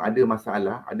dia orang ada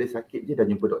masalah, ada sakit je dah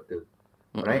jumpa doktor.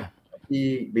 Right?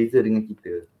 Tapi beza dengan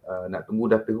kita, nak tunggu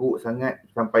dah teruk sangat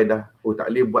sampai dah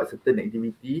tak boleh buat certain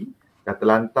activity, dah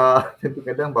terlantar macam tu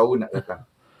kadang baru nak datang.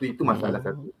 Itu masalah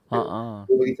satu.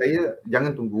 So, bagi saya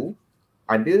jangan tunggu,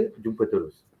 ada jumpa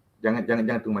terus. Jangan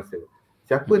tunggu masa.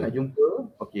 Siapa nak jumpa,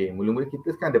 okey, mula-mula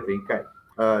kita sekarang ada peringkat.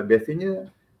 Biasanya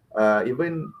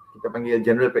even kita panggil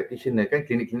general practitioner kan,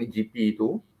 klinik-klinik GP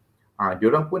tu,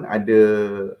 diorang pun ada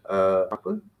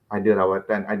ada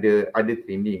rawatan, ada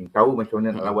training, tahu macam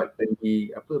mana nak rawat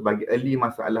bagi bagi early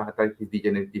masalah arthritis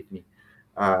degenerative ni.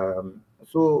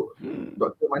 So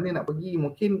doktor mana nak pergi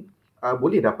mungkin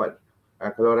boleh dapat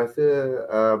kalau rasa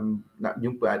nak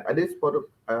jumpa ada separuh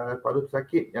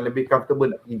pesakit yang lebih comfortable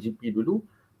nak pergi GP dulu,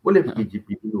 boleh pergi GP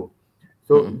dulu.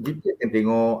 So GP akan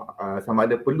tengok sama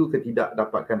ada perlu ke tidak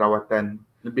dapatkan rawatan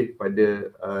lebih pada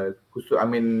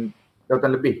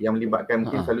rawatan lebih yang melibatkan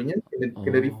mungkin selalunya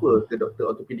kena refer ke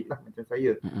doktor ortopedik lah macam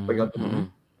saya bagi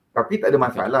ortopedik. Tapi tak ada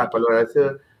masalah kalau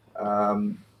rasa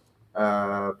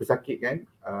pesakit kan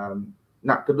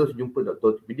nak terus jumpa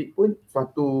doktor ortopedik pun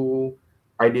satu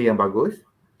idea yang bagus.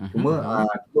 Cuma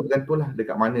bergantunglah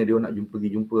dekat mana dia nak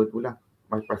pergi jumpa tu lah.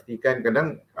 Pastikan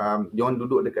kadang dia orang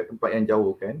duduk dekat tempat yang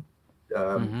jauh kan.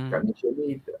 Kat Malaysia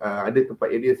ni ada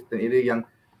tempat certain area yang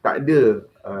tak ada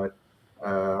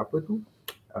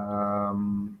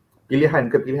pilihan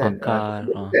tak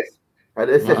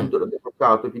ada akses untuk doktor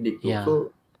pakar ortopedik tu. So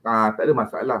tak ada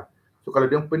masalah. So kalau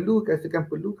dia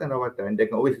perlukan rawatan, dia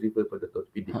akan always refer pada doktor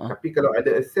ortopedik. Tapi kalau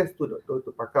ada akses tu doktor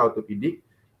pakar ortopedik,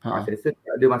 saya rasa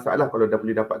tak ada masalah kalau dah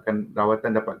boleh dapatkan rawatan,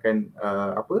 dapatkan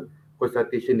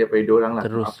consultation daripada diorang lah.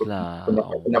 Teruslah.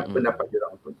 Pendapat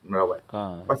diorang untuk merawat.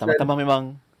 Tambah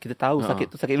memang kita tahu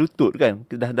sakit tu sakit lutut kan.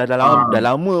 Dah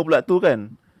lama pula tu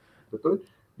kan. Betul.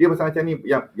 Dia pasal macam ni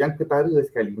yang ketara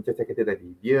sekali macam saya kata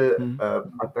tadi. Dia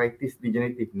arthritis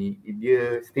degenerative ni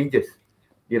dia stages.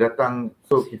 Dia datang,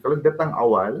 so kalau dia datang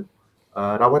awal,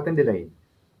 rawatan dia lain.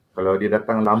 Kalau dia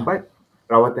datang lambat,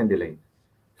 rawatan dia lain.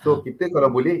 So kita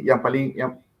kalau boleh yang paling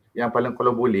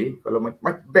kalau boleh, kalau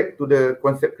back to the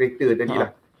concept kereta tadi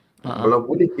lah. Kalau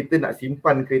boleh kita nak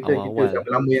simpan kereta kita selama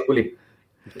lama yang boleh.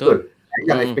 Betul.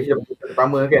 Yang especially kereta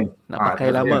pertama kan. Nak pakai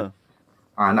lama.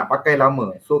 Nak pakai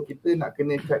lama. So kita nak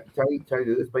kena cari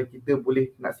cara supaya kita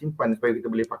boleh nak simpan supaya kita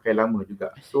boleh pakai lama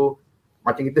juga. So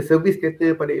macam kita servis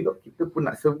kereta pada elok, kita pun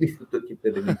nak servis lutut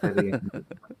kita dengan cara yang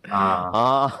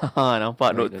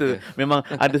nampak doktor. Memang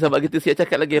ada sahabat kita siap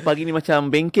cakap lagi pagi ni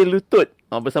macam bengkel lutut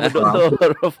bersama Dr.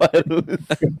 Fairuz.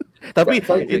 Tapi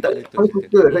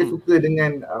saya suka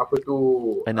dengan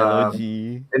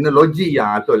analogi. Analogi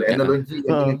yang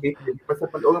dengan kereta. Pasal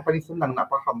orang paling senang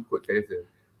nak faham kot saya rasa.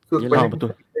 So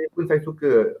betul. Saya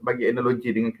suka bagi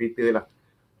analogi dengan kereta lah.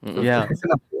 So,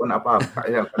 senang orang nak faham.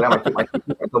 Kalau macam-macam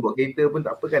atau buat kereta pun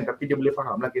tak apa kan, tapi dia boleh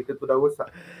faham lah kereta tu dah rosak.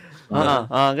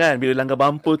 Kan bila langgar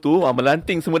bumper tu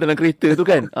melanting semua dalam kereta tu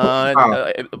kan.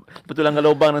 Betul langgar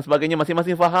lubang dan sebagainya,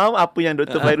 masing-masing faham apa yang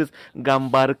Dr. Fairuz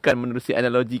gambarkan menerusi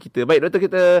analogi kita. Baik doktor,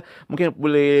 kita mungkin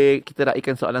boleh kita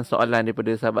raikan soalan-soalan daripada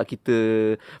sahabat kita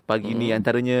pagi ni.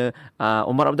 Antaranya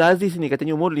Umar Abdul Aziz ni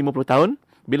katanya umur 50 tahun.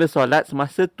 Bila solat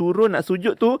semasa turun nak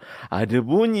sujud tu ada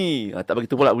bunyi. Tak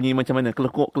begitu pula bunyi macam mana,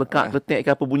 kelekuk, kelekak, kletek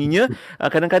ke apa bunyinya.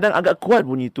 Kadang-kadang agak kuat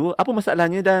bunyi tu. Apa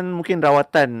masalahnya dan mungkin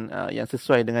rawatan yang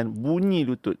sesuai dengan bunyi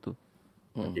lutut tu?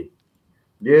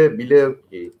 Dia bila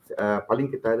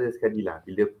paling ketara sekali lah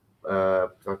bila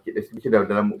sakit especially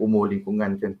dalam umur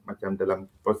lingkungan macam dalam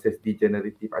proses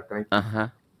degenerative arthritis.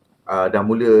 Dah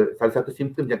mula salah satu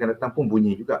simptom yang akan datang pun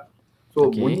bunyi juga. So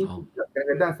bunyi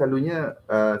kadang-kadang selalunya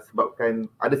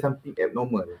sebabkan ada something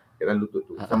abnormal dalam lutut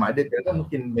tu. Sama ada kadang-kadang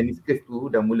mungkin meniscus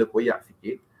tu dah mula koyak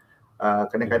sikit.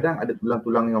 Kadang-kadang ada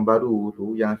tulang-tulang yang baru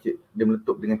tu yang dia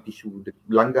meletup dengan tisu,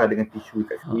 berlanggar dengan tisu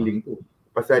kat sekeliling tu.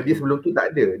 Pasal dia sebelum tu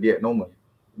tak ada, dia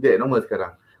abnormal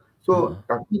sekarang. So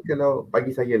tapi kalau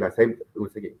bagi saya lah,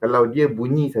 kalau dia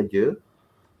bunyi saja,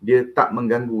 dia tak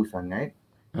mengganggu sangat,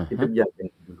 kita biarkan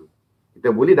dulu. Kita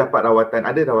boleh dapat rawatan,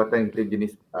 ada rawatan kita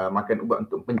jenis makan ubat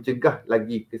untuk mencegah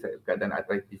lagi keadaan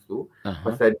arthritis tu.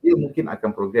 Pasal dia mungkin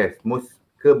akan progress.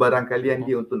 Kebarangkalian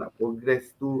dia untuk nak progress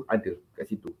tu ada kat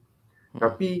situ.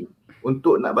 Tapi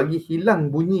untuk nak bagi hilang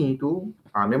bunyi tu,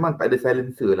 memang tak ada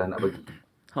silencer lah nak bagi.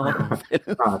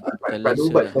 Tak ada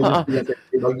ubat silencer yang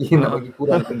saya bagi nak bagi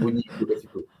kurangkan bunyi tu kat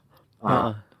situ.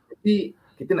 Tapi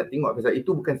kita nak tengok pasal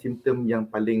itu bukan simptom yang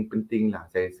paling penting lah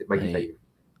bagi saya.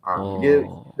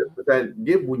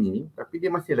 Dia bunyi tapi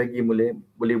dia masih lagi boleh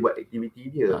buat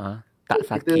aktiviti dia. Tak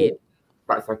sakit.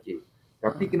 Tak sakit.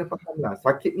 Tapi kena faham lah,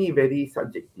 sakit ni very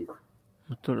subjektif.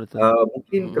 Betul.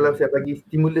 Mungkin kalau saya bagi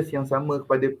stimulus yang sama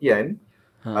kepada Pian,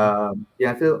 Pian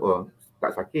rasa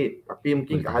tak sakit. Tapi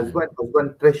mungkin kat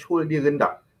husband threshold dia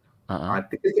rendah.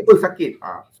 Tiba-tiba sakit.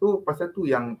 So pasal tu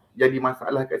yang jadi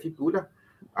masalah kat situ lah.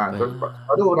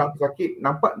 Ada orang sakit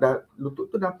nampak dah lutut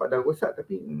tu nampak dah rosak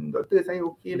tapi doktor saya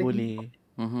okey lagi. Boleh.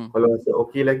 Kalau rasa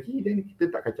okey lagi then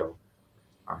kita tak kacau.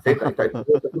 Saya tak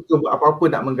suka buat apa-apa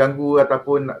nak mengganggu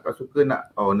ataupun tak suka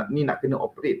nak kena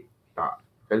operate. Tak.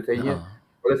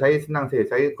 Kalau Kalau saya senang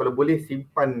saya kalau boleh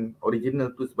simpan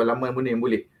original tu seberapa lama mana yang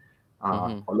boleh.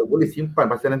 Kalau boleh simpan,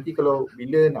 pasal nanti kalau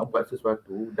bila nak buat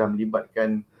sesuatu dah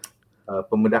melibatkan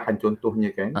pembedahan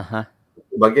contohnya kan,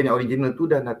 bahagian yang original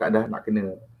tu dah tak dah nak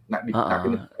kena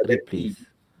replace.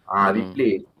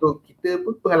 Replace. So kita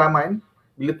pun pengalaman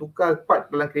bila tukar part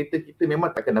dalam kereta kita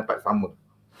memang takkan dapat sama.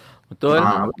 Betul.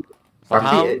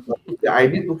 Tapi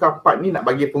idea tukar part ni nak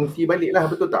bagi fungsi balik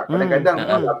lah, betul tak? Kadang-kadang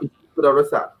piston tu dah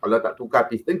rosak. Kalau tak tukar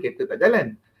piston, kereta tak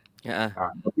jalan.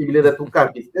 Tapi bila dah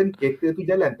tukar piston, kereta tu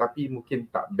jalan. Tapi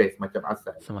mungkin tak best macam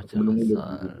asal. Semacam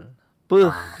asal.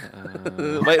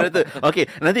 Baik doktor. Okey,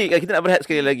 nanti kita nak berehat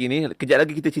sekali lagi ni. Kejap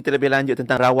lagi kita cerita lebih lanjut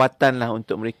tentang rawatan lah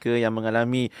untuk mereka yang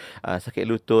mengalami sakit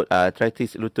lutut,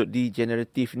 arthritis lutut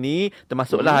degeneratif ni.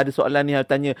 Termasuklah ada soalan ni yang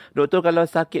tanya, doktor kalau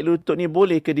sakit lutut ni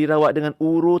boleh ke dirawat dengan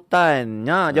urutan?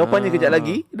 Jawapannya kejap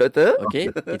lagi, doktor.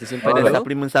 Okey, kita simpan Dan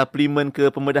dulu. suplemen ke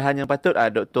pembedahan yang patut,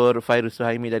 Dr. Fairuz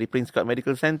Suhaimi dari Prince Court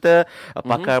Medical Center,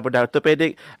 pakar bedah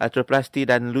ortopedik, arthroplasty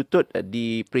dan lutut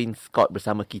di Prince Court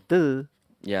bersama kita.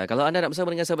 Ya, kalau anda nak bersama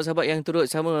dengan sahabat-sahabat yang turut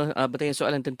sama bertanya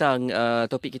soalan tentang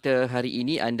topik kita hari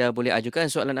ini, anda boleh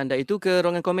ajukan soalan anda itu ke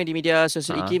ruangan komen di media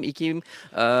sosial IKIM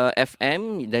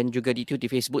FM, dan juga di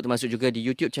Facebook, termasuk juga di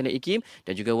YouTube channel IKIM,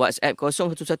 dan juga WhatsApp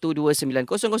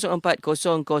 01129004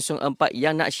 004.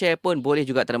 Yang nak share pun boleh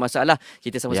juga, tak ada masalah.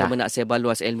 Kita sama-sama nak sebar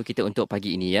luas ilmu kita untuk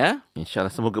pagi ini ya.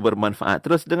 InsyaAllah semoga bermanfaat.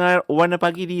 Terus dengar Warna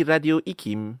Pagi di Radio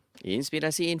IKIM.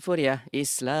 Inspirasi Inforia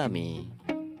Islami.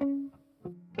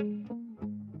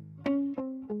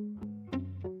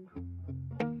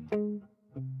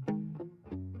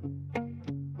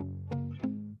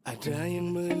 Ada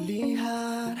yang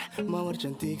melihat mawar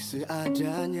cantik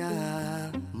seadanya,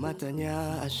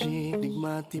 matanya asyik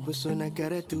nikmati pesona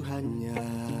karya Tuhannya.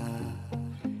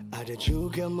 Ada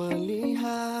juga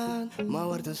melihat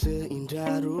mawar tak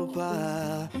seindah rupa,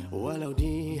 walau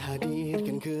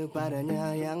dihadirkan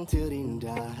kepadanya yang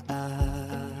terindah.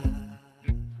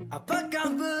 Apakah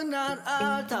benar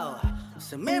atau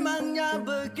sememangnya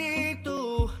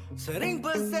begitu? Sering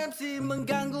persepsi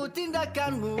mengganggu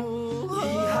tindakanmu.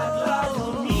 Lihatlah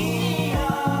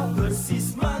dunia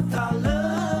persis mata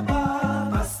lebah,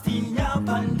 pastinya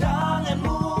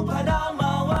pandanganmu pada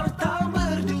mawar tak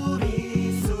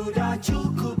berduri. Sudah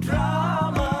cukup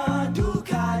drama,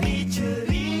 duka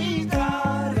dicerita,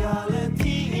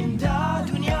 realiti indah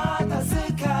dunia tak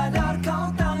sekadar kau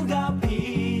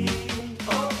tanggapi.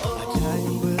 Ada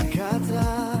yang berkata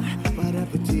pada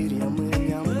petir yang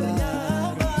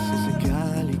menyambar,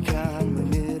 sesekali kan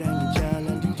menerangi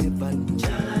jalan di depanmu.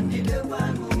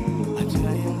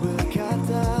 Ada yang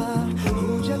berkata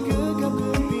hujan gegap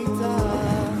gempita,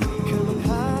 kan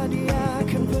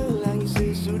menghadiahkan pelangi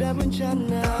sesudah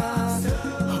bencana.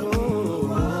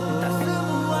 Tak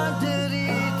semua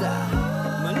derita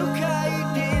melukai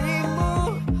dirimu,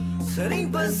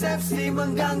 sering persepsi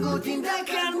mengganggu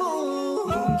tindakanmu.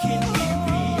 Mungkin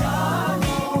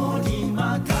impianmu di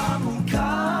matamu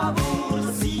kabur,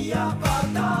 siapa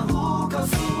tahu kau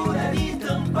sudah di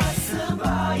tempat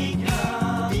sebaiknya.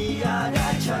 Tiada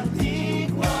cantik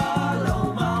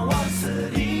walau mawar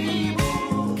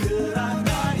seribu,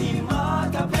 kerana di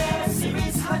mata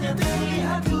pesimis hanya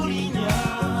terlihat durinya.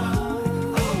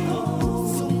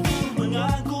 Sungguh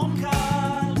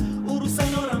mengagumkan urusan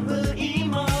orang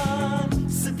beriman,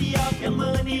 setiap yang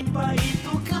menimpa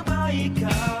itu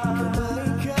kebaikan.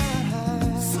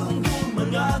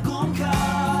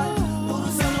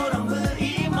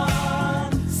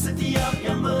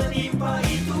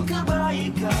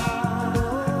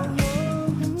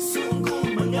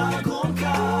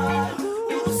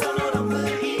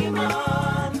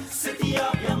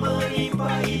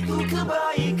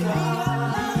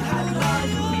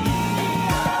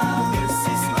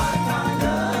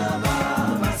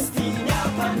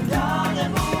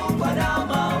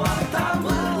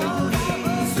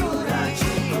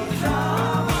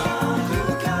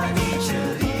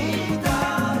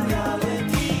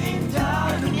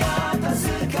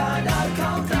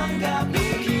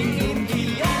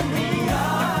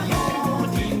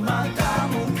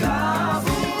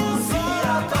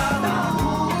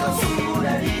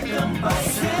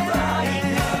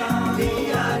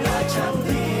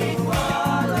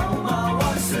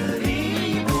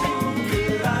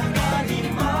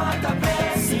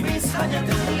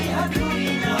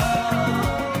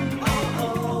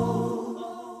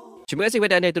 Terima kasih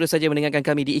kepada anda yang terus saja mendengarkan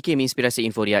kami di IKIM Inspirasi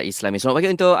Inforia Islami. Selamat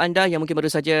pagi untuk anda yang mungkin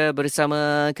baru saja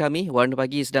bersama kami. Warna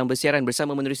Pagi sedang bersiaran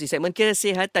bersama menerusi segmen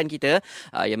kesihatan kita,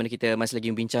 yang mana kita masih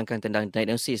lagi membincangkan tentang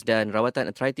diagnosis dan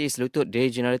rawatan artritis lutut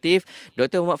degeneratif.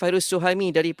 Dr. Muhammad Fairuz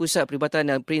Suhaimi dari Pusat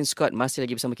Perubatan Prince Scott masih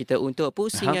lagi bersama kita untuk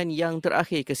pusingan yang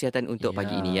terakhir kesihatan untuk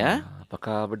pagi ini ya.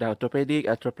 Pakar bedah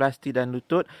ortopedik, artroplasti dan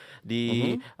lutut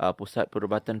di Pusat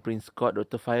Perubatan Prince Scott,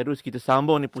 Dr. Fairuz. Kita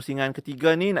sambung ni pusingan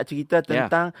ketiga ni, nak cerita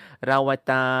tentang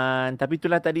rawatan. Tapi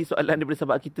itulah tadi soalan daripada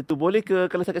sahabat kita tu. Boleh ke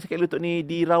kalau sakit-sakit lutut ni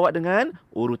dirawat dengan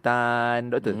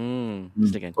urutan, doktor?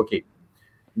 Silakan. Okey.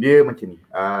 Dia macam ni.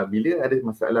 Bila ada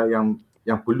masalah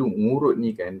yang perlu ngurut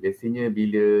ni kan, biasanya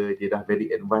bila dia dah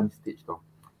very advanced stage tau.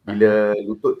 Bila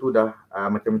lutut tu dah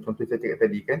macam contoh saya cakap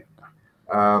tadi kan,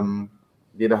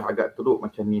 dia dah agak teruk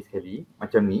macam ni sekali,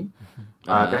 macam ni.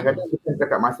 Kadang-kadang bukan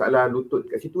cakap masalah lutut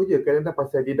kat situ je. Kadang-kadang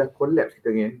pasal dia dah collapse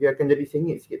kita kan, dia akan jadi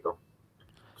sengit sikit tau.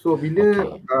 So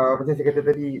bila macam saya kata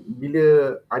tadi,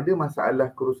 bila ada masalah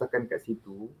kerosakan kat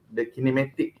situ, the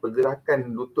kinematik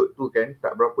pergerakan lutut tu kan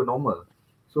tak berapa normal.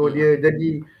 So dia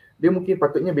mungkin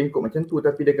patutnya bengkok macam tu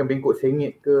tapi dia akan bengkok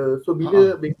sengit ke. So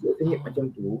bila bengkok sengit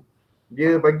macam tu,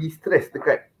 dia bagi stres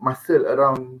dekat muscle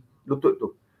around lutut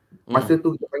tu. Masa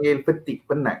tu kita panggil fatigue,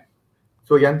 penat.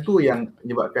 So yang tu yang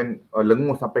menyebabkan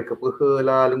lenguh sampai ke peha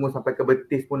lah, lenguh sampai ke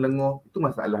betis pun lenguh. Itu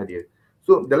masalah dia.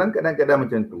 So dalam keadaan-keadaan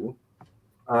macam tu,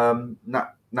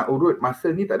 nak urut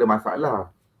muscle ni tak ada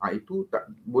masalah. Itu tak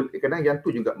boleh, kadang yang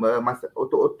tu juga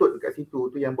otot-otot kat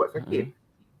situ tu yang buat sakit.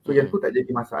 So yang tu tak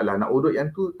jadi masalah. Nak urut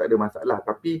yang tu tak ada masalah.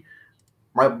 Tapi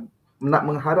nak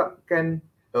mengharapkan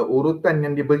urutan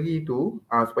yang diberi tu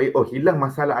supaya hilang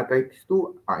masalah arthritis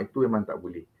tu, itu memang tak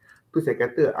boleh. Tu saya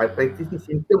kata arthritis ni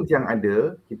simptom yang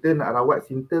ada, kita nak rawat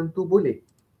simptom tu boleh.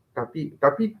 Tapi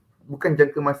bukan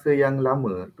jangka masa yang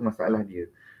lama, itu masalah dia.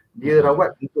 Dia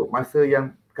rawat untuk masa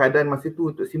yang keadaan masa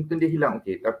tu untuk simptom dia hilang,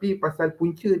 okey. Tapi pasal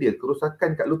punca dia,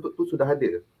 kerosakan kat lutut tu sudah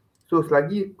ada. So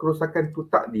selagi kerosakan tu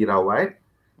tak dirawat,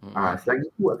 selagi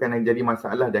tu akan jadi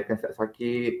masalah, dia akan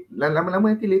sakit.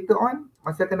 Lama-lama nanti later on,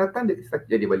 masa akan datang dia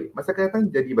sakit jadi balik. Masa akan datang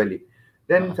jadi balik.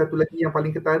 Dan satu lagi yang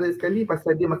paling ketara sekali,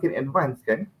 pasal dia makin advance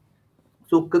kan.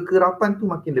 So kekerapan tu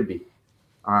makin lebih.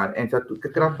 And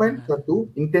kekerapan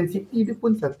satu, intensity dia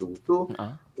pun satu. So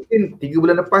mungkin 3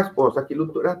 bulan lepas, sakit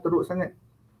lutut dah teruk sangat.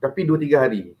 Tapi 2-3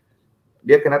 hari.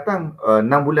 Dia akan datang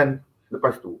 6 bulan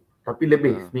lepas tu. Tapi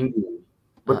lebih seminggu.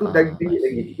 Betul lagi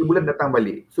 3 bulan datang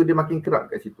balik. So dia makin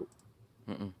kerap kat situ.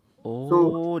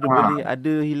 Dia boleh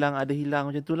ada hilang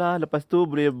macam tu lah. Lepas tu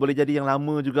boleh jadi yang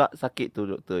lama juga sakit tu,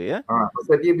 doktor ya.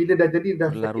 Pasal dia bila dah jadi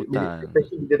dah sakit,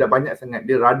 especially bila dah banyak sangat,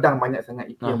 dia radang banyak sangat,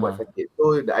 itu yang buat sakit.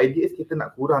 So the idea is kita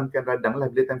nak kurangkan radang lah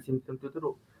bila time simptom tu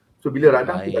teruk. So bila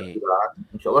radang tu dah kurang,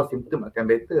 insyaAllah simptom akan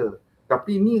better.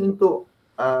 Tapi ni untuk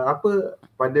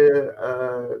pada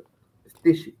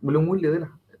stage mula-mula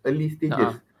lah, early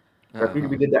stages. Tapi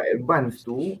bila dah advance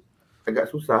tu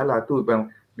agak susah lah tu bang.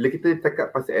 Bila kita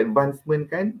cakap pasal advancement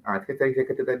kan, saya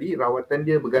kata tadi rawatan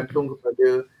dia bergantung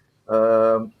kepada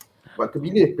waktu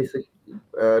bila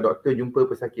doktor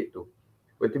jumpa pesakit tu.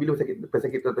 Waktu bila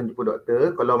pesakit tu datang jumpa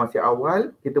doktor, kalau masih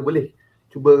awal kita boleh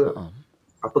cuba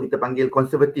apa kita panggil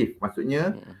konservatif.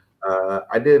 Maksudnya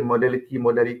ada modaliti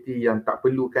yang tak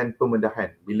perlukan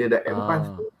pembedahan. Bila dah advance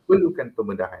tu perlukan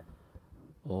pembedahan.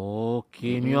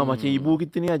 Okey, ni macam ibu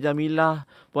kita ni Jamilah.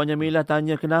 Puan Jamilah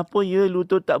tanya kenapa ya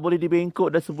lutut tak boleh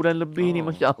dibengkok dah sebulan lebih ni,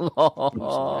 masya-Allah.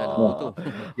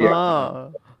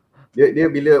 Dia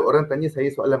bila orang tanya saya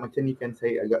soalan macam ni kan,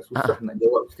 saya agak susah nak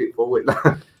jawab straightforward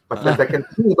lah. Pasal saya akan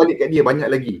tanya balik kat dia banyak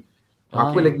lagi.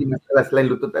 Apa lagi masalah selain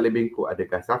lutut tak boleh bengkok?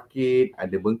 Adakah sakit?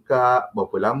 Ada bengkak?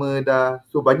 Berapa lama dah?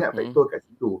 So banyak faktor kat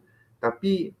situ.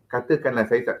 Tapi katakanlah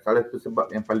saya salah satu sebab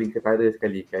yang paling ketara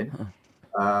sekali kan.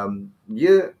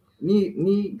 Dia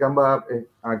ni gambaran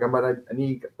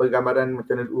ni pergambaran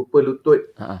macam rupa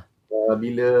lutut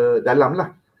bila dalam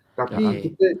lah.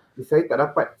 Tapi saya tak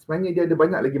dapat, sebenarnya dia ada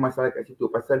banyak lagi masalah kat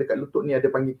situ. Pasal dekat lutut ni ada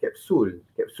panggil kapsul.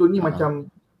 Kapsul ni macam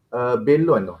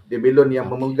belon tu. Dia belon yang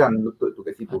memegang lutut tu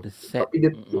kat situ. Tapi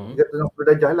dia 360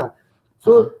 darjah lah.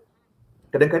 So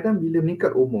kadang-kadang bila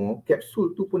meningkat umur,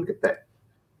 kapsul tu pun ketat.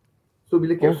 So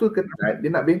bila kapsul ketat,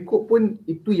 dia nak bengkok pun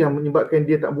itu yang menyebabkan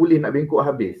dia tak boleh nak bengkok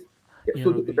habis.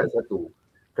 Kapsul tu ketat satu.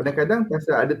 Kadang-kadang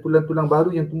pasal ada tulang-tulang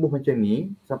baru yang tumbuh macam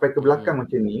ni, sampai ke belakang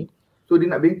macam ni. So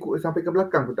dia nak bengkok sampai ke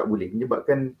belakang pun tak boleh.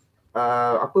 Menyebabkan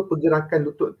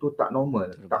pergerakan lutut tu tak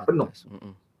normal, tak penuh.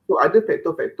 So ada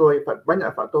faktor-faktor,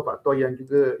 banyak faktor-faktor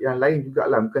yang lain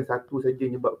jugalah. Bukan satu saja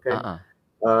menyebabkan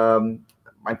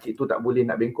makcik tu tak boleh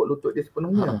nak bengkok lutut dia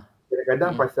sepenuhnya.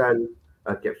 Kadang-kadang pasal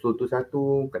kapsul tu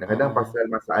satu, kadang-kadang pasal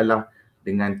masalah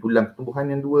dengan tulang tumbuhan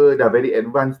yang 2 dah very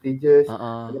advanced stages.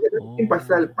 Kadang-kadang mungkin Oh.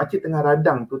 pasal makcik tengah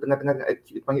radang tu, tengah-tengah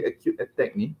acute, panggil acute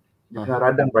attack ni, dia tengah Aha.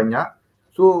 radang banyak.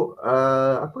 So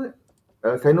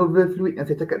synovial fluid yang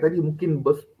saya cakap tadi mungkin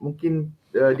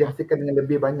dihasilkan dengan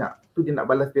lebih banyak. Tu dia nak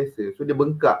balas biasa. So dia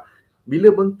bengkak.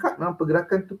 Bila bengkak memang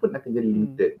pergerakan tu pun akan jadi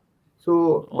limited.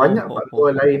 So banyak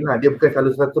faktor lain lah. Dia bukan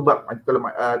selalu satu sebab. Macam kalau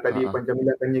tadi Puan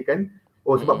Jamilah tanyakan,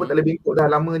 sebab apa tak boleh bengkok dah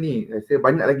lama ni. Saya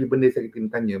banyak lagi benda saya kena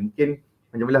tanya. Mungkin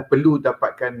Puan Jamilah perlu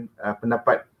dapatkan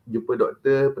pendapat, jumpa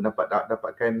doktor,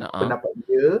 dapatkan pendapat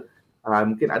dia.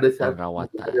 Mungkin ada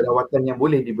rawatan yang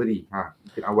boleh diberi.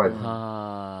 Mungkin awal.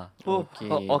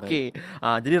 Okey.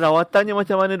 Jadi rawatannya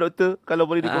macam mana doktor? Kalau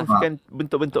boleh dikongsikan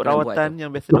bentuk-bentuk rawatan yang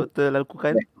biasa doktor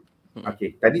lakukan.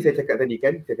 Okey, tadi saya cakap tadi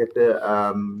kan, saya kata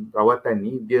rawatan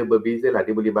ni dia berbeza lah,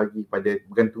 dia boleh bagi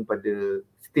bergantung pada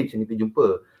stage yang kita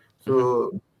jumpa.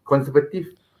 So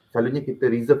konservatif selalunya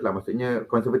kita reserve lah, maksudnya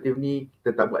konservatif ni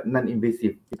kita tak buat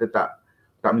non-invasive, kita tak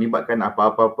melibatkan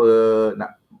apa-apa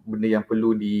nak benda yang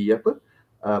perlu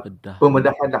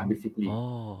pembedahan lah basically.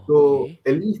 So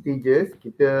early stages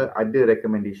kita ada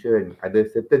recommendation, ada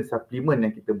certain supplement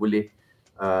yang kita boleh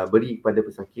beri kepada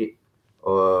pesakit.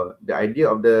 The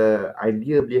idea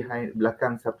behind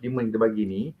belakang suplemen kita bagi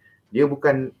ni, dia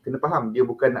bukan, kena faham, dia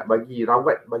bukan nak bagi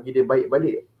rawat bagi dia baik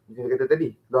balik. Macam saya kata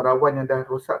tadi, rawan yang dah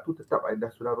rosak tu tetap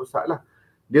dah sudah rosak lah.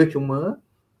 Dia cuma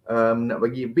nak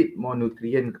bagi bit more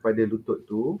nutrient kepada lutut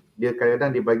tu. Dia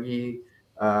kadang-kadang dia bagi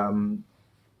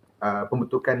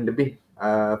pembentukan lebih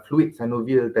fluid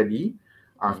synovial tadi,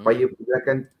 supaya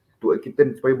pergerakan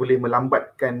kita supaya boleh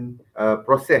melambatkan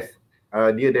proses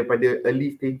dia daripada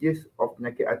early stages of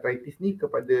penyakit arthritis ni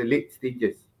kepada late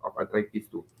stages of arthritis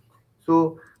tu.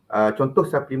 So contoh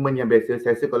suplemen yang biasa,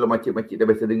 saya rasa kalau makcik-makcik dah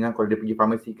biasa dengar, kalau dia pergi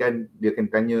farmasi kan, dia akan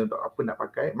tanya apa nak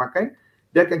pakai, makan,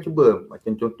 dia akan cuba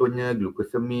macam contohnya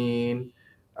glucosamine,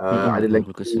 ada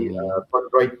lagi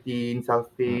chondroitin,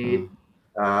 sulfate,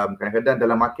 kadang-kadang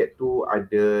dalam market tu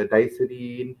ada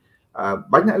diacerin,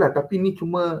 banyaklah, tapi ni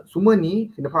semua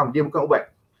ni kena faham, dia bukan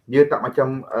ubat. Dia tak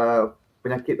macam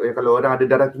penyakit kalau orang ada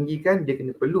darah tinggi kan, dia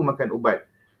kena perlu makan ubat.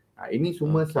 Ini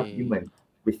semua suplemen.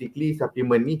 Basically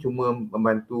suplemen ni cuma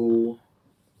membantu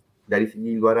dari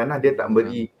segi luaran lah, dia tak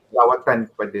beri rawatan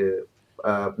kepada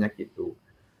penyakit tu.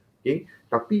 Okay.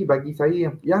 Tapi bagi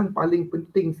saya yang paling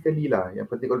penting sekali lah, yang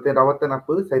penting kalau tanya rawatan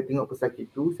apa, saya tengok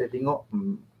pesakit tu, saya tengok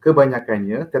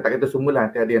kebanyakannya, saya tak kata semua lah,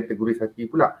 nanti ada yang terguris hati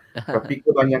pula, tapi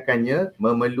kebanyakannya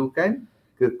memerlukan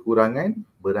kekurangan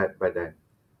berat badan.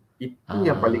 Itu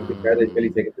yang paling perkara sekali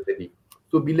saya kata tadi.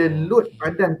 So bila load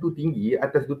badan tu tinggi,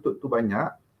 atas lutut tu banyak,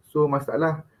 so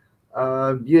masalah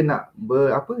dia nak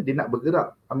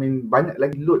bergerak, banyak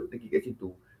lagi load lagi kat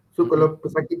situ. So kalau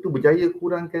pesakit tu berjaya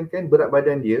kurangkan berat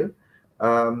badan dia,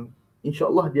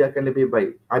 insya-Allah dia akan lebih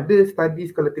baik. Ada studies,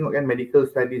 kalau tengok kan medical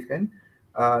studies kan,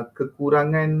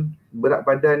 kekurangan berat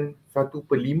badan 1/5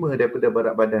 daripada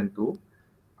berat badan tu,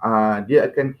 dia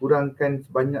akan kurangkan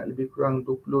sebanyak lebih kurang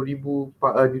 20,000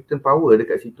 Newton power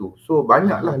dekat situ. So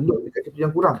banyaklah load dekat situ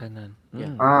yang kurang.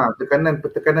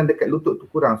 Tekanan dekat lutut tu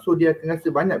kurang. So dia akan rasa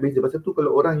banyak beza. Pasal tu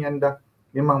kalau orang yang dah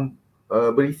memang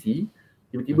berisi,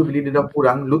 tiba-tiba bila dia dah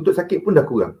kurang, lutut sakit pun dah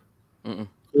kurang.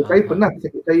 So saya pernah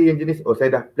sakit saya yang jenis, saya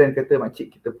dah plan kata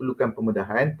makcik kita perlukan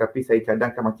pembedahan, tapi saya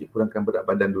cadangkan makcik kurangkan berat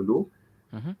badan dulu.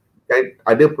 Saya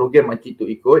ada program makcik tu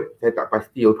ikut, saya tak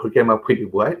pasti program apa dia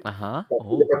buat.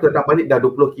 Tapi lepas tu datang balik dah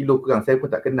 20 kilo kurang, saya pun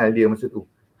tak kenal dia masa tu.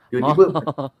 Tiba-tiba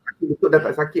lutut dah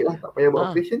tak sakit lah, tak payah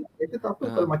buat operation. Saya kata tak apa,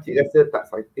 kalau makcik rasa tak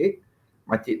sakit,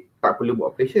 makcik tak perlu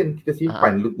buat operation, kita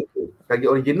simpan lutut tu. Sekali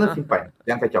original simpan,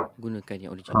 jangan kacau. Gunakan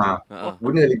yang original.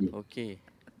 Guna lagi. Okey.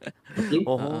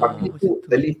 Tapi itu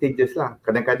early stages lah.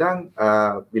 Kadang-kadang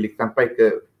bila sampai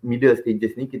ke middle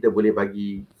stages ni, kita boleh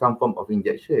bagi some form of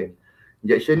injection.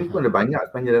 Injection ni pun ada banyak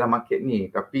sebenarnya dalam market ni.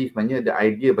 Tapi sebenarnya the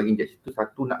idea bagi injection tu,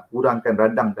 satu nak kurangkan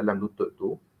radang dalam lutut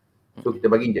tu. So kita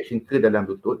bagi injection ke dalam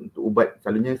lutut untuk ubat,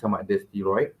 selalunya sama ada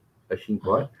steroid,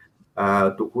 Shincort,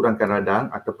 untuk kurangkan radang,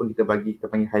 ataupun kita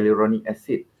panggil hyaluronic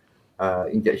acid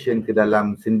injection ke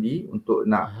dalam sendi untuk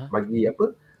nak bagi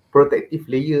protective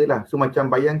layer lah. So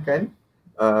macam bayangkan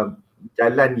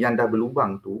jalan yang dah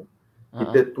berlubang tu,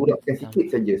 kita turapkan sikit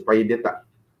saja supaya dia tak,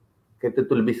 kata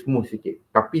tu lebih smooth sikit.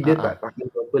 Tapi dia tak tahan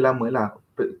berapa lama lah.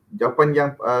 Jawapan yang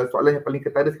soalan yang paling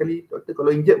ketara sekali, doktor,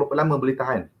 kalau inject berapa lama boleh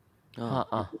tahan?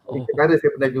 Paling ketara saya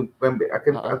pernah jumpa,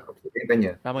 akan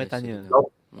tanya. Ramai tanya.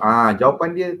 Jawapan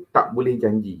dia tak boleh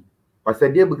janji.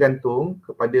 Pasal dia bergantung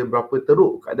kepada berapa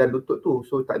teruk keadaan lutut tu.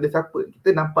 So tak ada siapa.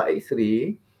 Kita nampak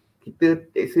X-ray,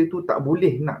 X-ray tu tak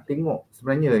boleh nak tengok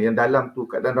sebenarnya yang dalam tu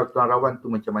keadaan rawan tu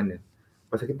macam mana.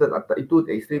 Pasal kita itu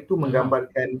X-ray tu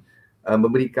menggambarkan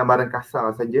memberikan barang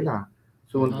kasar sajalah.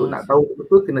 So untuk nak tahu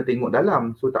betul kena tengok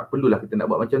dalam. So tak perlulah kita nak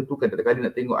buat macam tu kan. Kali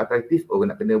nak tengok arthritis,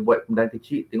 nak kena buat pembedahan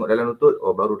kecil, tengok dalam lutut,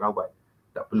 baru rawat.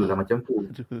 Tak perlulah macam tu.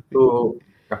 So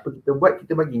apa kita buat,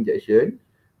 kita bagi injection.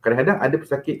 Kadang-kadang ada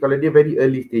pesakit kalau dia very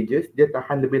early stages, dia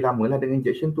tahan lebih lama lah dengan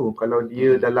injection tu. Kalau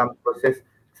dia dalam proses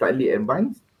slightly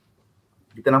advanced,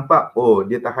 kita nampak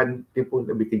dia tahan tempoh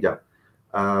lebih kejap.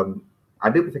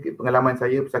 Ada pesakit, pengalaman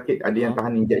saya pesakit ada yang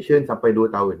tahan injection sampai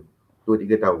 2 tahun,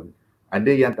 2-3 tahun.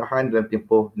 Ada yang tahan dalam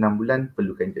tempoh 6 bulan,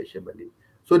 perlukan injection balik.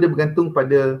 So dia bergantung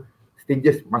pada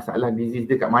stages masalah disease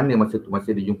dia kat mana masa tu, masa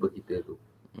dia jumpa kita tu.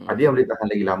 Ada yang boleh tahan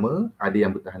lagi lama, ada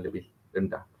yang bertahan lebih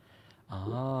rendah.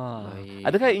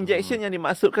 Adakah injection yang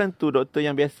dimaksudkan tu doktor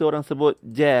yang biasa orang sebut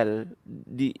gel,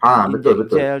 betul.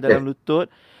 Gel dalam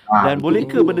lutut? Dan boleh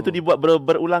ke benda tu dibuat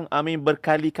berulang,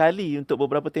 berkali-kali untuk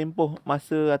beberapa tempoh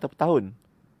masa atau tahun?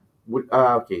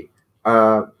 Okey.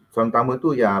 Soalan pertama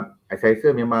tu saya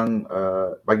rasa memang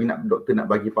doktor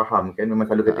nak bagi faham kan, memang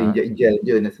selalu kata inject gel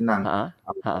je nak senang.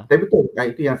 Tapi betul,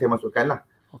 itu yang saya masukkan lah.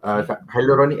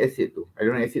 Hyaluronic acid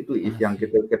tu is yang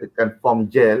kita katakan form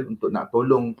gel untuk nak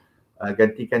tolong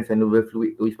gantikan synovial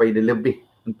fluid tu supaya dia lebih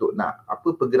untuk nak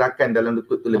pergerakan dalam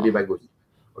lutut tu lebih bagus.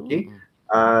 Okey.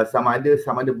 Sama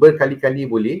ada berkali-kali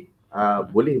boleh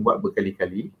buat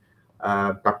berkali-kali.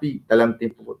 Tapi dalam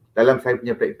saya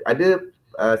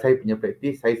punya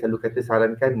praktis, saya selalu kata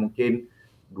sarankan mungkin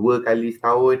 2 kali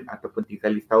setahun ataupun 3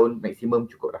 kali setahun maksimum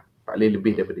cukup lah. Tak boleh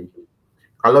lebih daripada itu.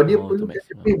 Kalau dia perlukan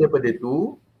lebih daripada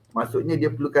itu, maksudnya dia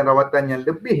perlukan rawatan yang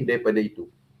lebih daripada itu.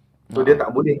 So dia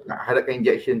tak boleh nak harapkan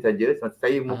injection saja.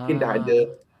 Saya mungkin dah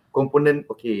ada komponen,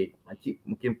 makcik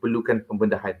mungkin perlukan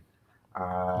pembedahan.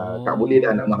 Tak boleh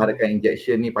dah nak mengharapkan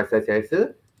injection ni, pasal saya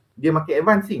rasa dia makin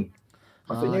advancing.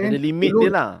 Maksudnya ada limit dia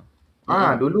lah.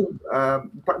 Dulu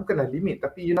bukanlah limit,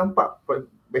 tapi you nampak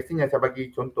biasanya saya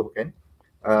bagi contoh kan.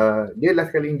 Dia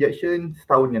last kali injection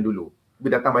setahun yang dulu.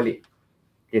 Dia datang balik.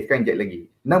 Sekarang inject lagi.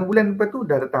 6 bulan lepas tu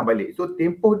dah datang balik. So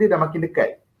tempoh dia dah makin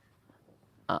dekat.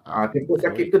 Tempoh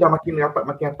sakit tu dah makin rapat.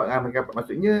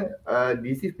 Maksudnya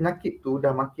disease penyakit tu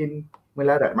dah makin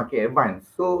melarat, makin advance.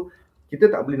 So kita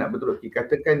tak boleh nak betul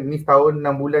katakan ni setahun 6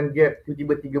 bulan gap,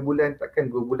 tiba-tiba 3 bulan,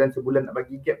 takkan 2 bulan sebulan nak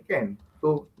bagi gap kan.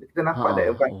 So kita nampak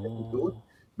dah advance itu.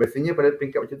 Biasanya pada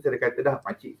peringkat macam tu saya kata dah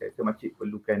makcik, saya rasa makcik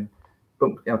perlukan,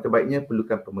 yang terbaiknya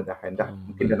perlukan pembedahan dah.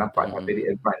 Mungkin dah nampak dah very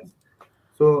advance.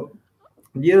 So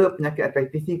dia penyakit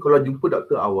arthritis ni kalau jumpa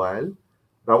doktor awal,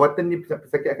 rawatan ni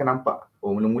pesakit akan nampak.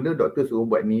 Mula-mula doktor suruh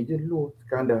buat ni je dulu.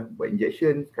 Sekarang dah buat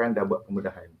injection, sekarang dah buat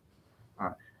pembedahan.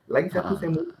 Lagi satu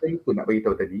saya pun nak bagi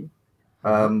tahu tadi.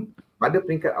 Pada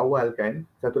peringkat awal kan,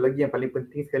 satu lagi yang paling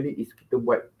penting sekali is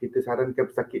kita sarankan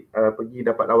pesakit pergi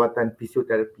dapat rawatan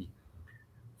fisioterapi.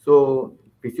 So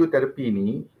fisioterapi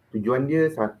ni tujuan dia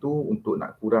satu untuk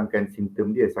nak kurangkan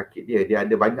simptom dia, sakit dia. Dia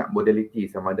ada banyak modaliti,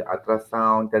 sama ada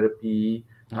ultrasound terapi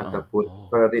ataupun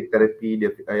infrared terapi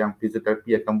yang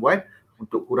fisioterapi akan buat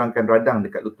untuk kurangkan radang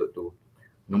dekat lutut tu.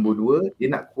 Nombor 2,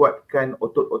 dia nak kuatkan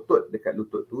otot-otot dekat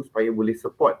lutut tu supaya boleh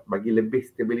support, bagi lebih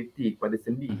stability kepada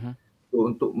sendi. So,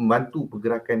 untuk membantu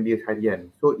pergerakan dia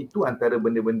harian. So itu antara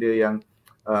benda-benda yang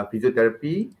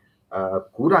fisioterapi,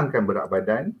 kurangkan berat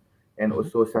badan, and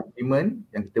also supplement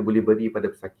yang kita boleh beri pada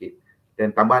pesakit.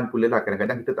 Dan tambahan pula lah,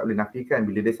 kadang-kadang kita tak boleh nafikan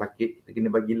bila dia sakit, kita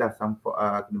kena bagilah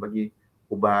kena bagi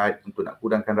ubat untuk nak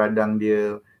kurangkan radang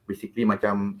dia, basically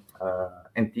macam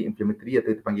anti-inflammatory atau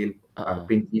kita panggil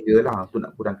painkiller lah untuk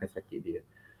nak kurangkan sakit dia.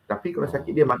 Tapi kalau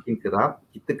sakit dia makin kerap,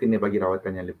 kita kena bagi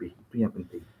rawatan yang lebih. Itu yang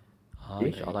penting.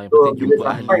 InsyaAllah yang penting jumpa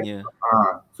ahlinya.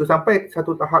 So sampai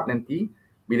satu tahap nanti,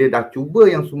 bila dah cuba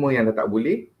yang semua yang dah tak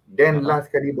boleh, then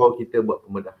last kali baru kita buat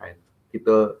pembedahan.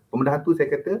 Pembedahan tu saya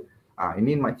kata,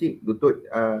 ini makcik lutut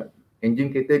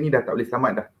enjin kereta ni dah tak boleh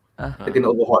selamat dah. Kita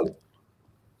kena overhaul.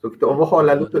 So kita overhaul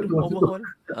lah lutut tu masa tu.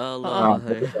 Allah.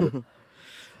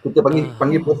 Kita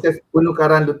panggil proses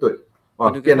penukaran lutut.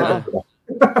 Sekian dah doktor.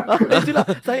 Itulah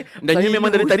saya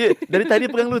memang dari tadi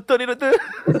pegang lutut ni doktor.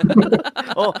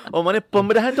 Maknanya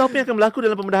pembedahan tu, apa yang akan berlaku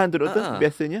dalam pembedahan tu doktor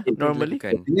biasanya normally?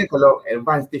 Biasanya kalau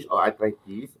advanced stage of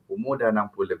arthritis, umur dah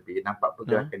 60 lebih, nampak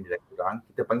pergerakan dia dah kurang,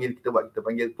 kita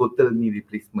panggil total knee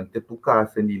replacement. Kita tukar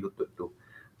sendi lutut tu.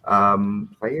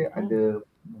 Saya ada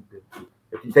model tu.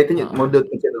 Saya tanya model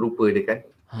tu macam mana rupa dia kan.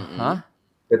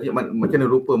 Saya tanya macam mana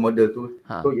rupa model tu.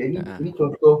 So ini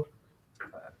contoh.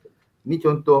 Ni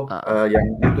contoh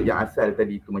yang untuk yang asal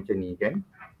tadi tu macam ni kan.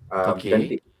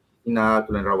 Cantik, Ina,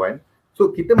 Tulan Rawan.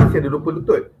 So kita masih ada rupa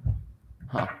lutut.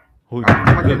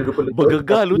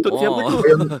 Bergegar lutut siapa tu?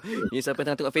 Ni siapa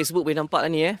tengah tengok Facebook boleh nampak lah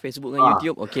ni Facebook dengan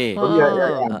YouTube. Okey.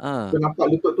 So nampak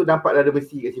lutut tu, nampak ada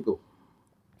besi kat situ.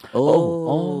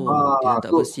 Oh, dia letak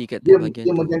So besi kat dia bahagian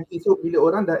dia tu. mengganti. So bila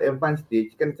orang dah advance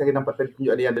stage kan, saya nampak tadi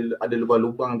tunjuk ada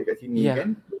lubang-lubang dekat sini Ya.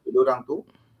 kan untuk orang tu.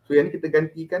 So yang ni kita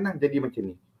gantikan lah jadi macam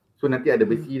ni. So nanti ada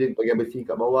besi bahagian besi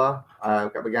kat bawah,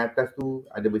 kat bahagian atas tu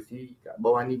ada besi kat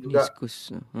bawah ni juga.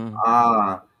 Viskus.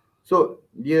 So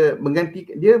dia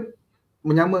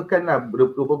menyamakan lah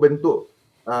berupa bentuk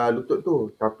lutut tu,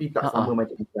 tapi tak sama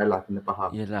macam istilah, kena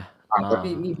faham. Yalah.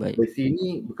 Tapi ni baik. besi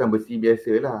ni bukan besi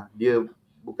biasa lah. Dia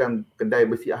bukan kedai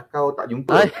besi akau, tak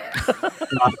jumpa. Ai.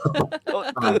 Kita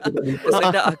tak jumpa.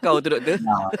 Tersedak akau tu, doktor.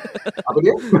 Apa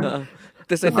dia?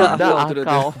 Tersedak akau tu,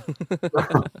 doktor.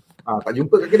 Akau. Tak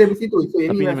jumpa kat kedai besi tu. So Tapi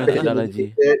ini ni memang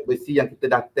metodologi. besi yang kita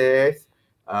dah test.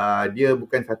 Dia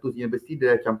bukan satu jenis besi,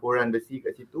 dia dah campuran besi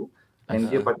kat situ. Dan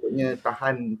dia patutnya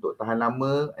tahan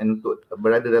lama dan untuk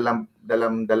berada dalam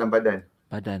badan.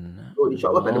 So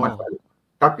insya-Allah tak ada masalah.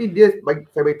 Tapi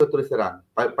saya beritahu terus terang,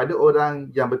 pada orang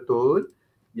yang betul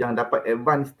yang dapat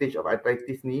advanced stage of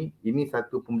arthritis ni, ini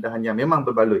satu pembedahan yang memang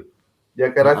berbaloi. Dia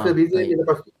akan rasa beza dia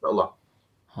lepas tu, insya-Allah.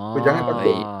 So jangan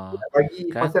takut. Nak bagi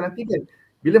Kan? pasal nanti kan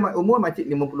bila umur makcik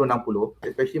 50-60,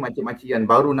 especially makcik-makcik yang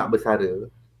baru nak bersara,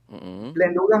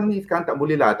 plan diorang ni sekarang tak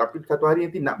boleh lah. Tapi satu hari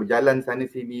nanti nak berjalan sana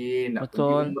sini, nak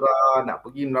pergi umrah, nak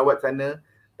pergi merawat sana,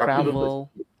 tapi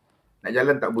lutut sakit. Nak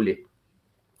jalan tak boleh.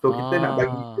 So kita nak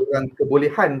bagi orang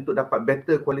kebolehan untuk dapat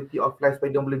better quality of life supaya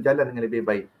dia boleh jalan dengan lebih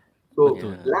baik. So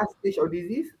last stage of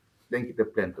disease, then kita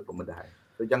plan untuk pembedahan.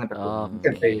 So jangan takut.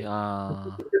 Bukan saya.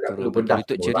 Kita tak perlu bedah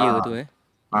lutut ceria tu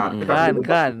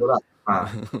Kan.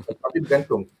 Tapi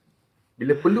bergantung.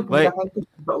 Bila perlu pembedahan tu,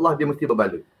 insya-Allah dia mesti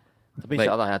berbaloi. Tapi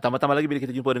insya-Allah tambah-tambah lagi bila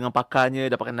kita jumpa dengan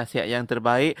pakarnya, dapatkan nasihat yang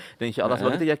terbaik. Dan insya-Allah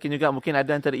sebab kita yakin juga mungkin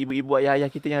ada antara ibu-ibu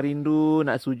ayah-ayah kita yang rindu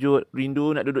nak sujud,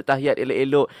 rindu nak duduk tahiyat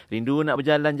elok-elok, rindu nak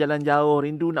berjalan-jalan jauh,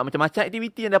 rindu nak macam-macam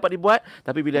aktiviti yang dapat dibuat.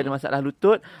 Tapi bila ada masalah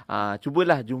lutut,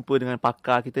 cubalah jumpa dengan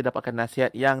pakar kita, dapatkan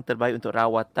nasihat yang terbaik untuk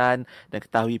rawatan dan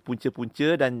ketahui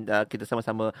punca-punca dan kita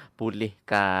sama-sama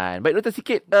pulihkan. Baik doktor,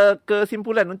 sikit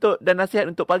kesimpulan dan nasihat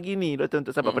untuk pagi ni doktor,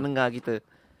 untuk sahabat pendengar kita.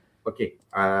 Okey.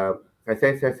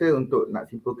 Saya rasa untuk nak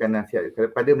simpulkan nasihat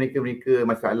kepada mereka-mereka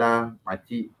masalah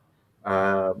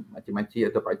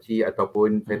makcik-makcik atau pakcik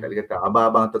ataupun saya tak boleh kata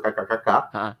abang-abang atau kakak-kakak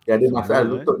yang ada masalah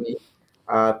lutut ni.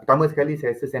 Pertama sekali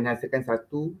saya rasa saya nasihatkan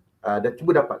satu, dan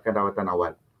cuba dapatkan rawatan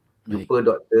awal. Jumpa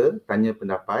doktor, tanya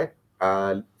pendapat.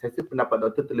 Saya rasa pendapat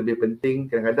doktor tu lebih penting.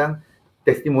 Kadang-kadang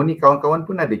testimoni kawan-kawan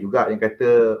pun ada juga yang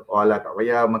kata, oh alah tak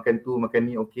payah makan tu, makan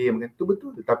ni okey, makan tu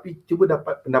betul. Tapi cuba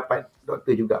dapat pendapat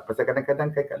doktor juga. Pasal kadang-kadang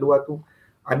kat luar tu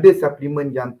ada suplemen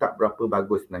yang tak berapa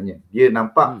bagus sebenarnya. Dia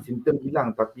nampak simptom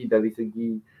hilang tapi dari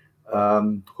segi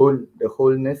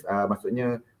wholeness,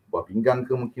 maksudnya buah pinggang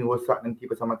ke mungkin rosak nanti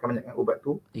pasal makan banyak ubat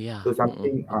tu. So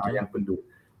something yang perlu.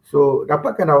 So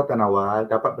dapatkan rawatan awal,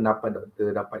 dapat pendapat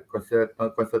doktor, dapat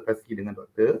konsultasi dengan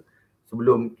doktor.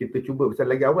 Sebelum kita cuba, pasal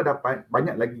lagi awal dapat,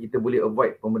 banyak lagi kita boleh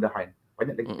avoid pembedahan.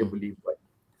 Banyak lagi kita boleh buat.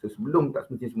 So sebelum tak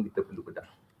semestinya semua kita perlu bedah.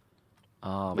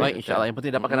 Baik, insya-Allah. Yang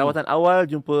penting dapatkan rawatan awal,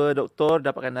 jumpa doktor,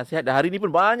 dapatkan nasihat. Dan hari ni pun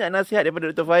banyak nasihat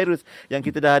daripada Dr. Fairuz yang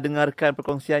kita dah dengarkan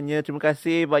perkongsiannya. Terima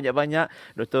kasih banyak-banyak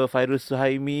Dr. Fairuz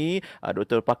Suhaimi,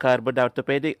 doktor pakar bedah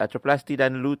ortopedik, artroplasti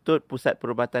dan lutut, Pusat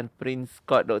Perubatan Prince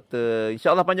Court, doktor.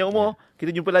 Insya-Allah panjang umur.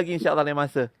 Kita jumpa lagi insya-Allah lain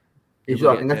masa.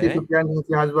 InsyaAllah. Terima kasih Sufian, terima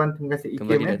kasih Hazwan, terima kasih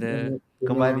Ikim.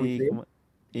 Kembali.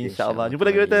 InsyaAllah. Jumpa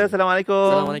lagi doktor.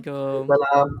 Assalamualaikum. Assalamualaikum.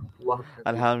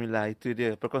 Alhamdulillah. Itu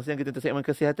dia perkongsian kita untuk segmen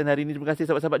kesihatan hari ini. Terima kasih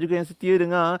sahabat-sahabat juga yang setia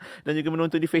dengar dan juga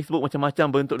menonton di Facebook.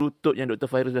 Macam-macam bentuk lutut yang Dr.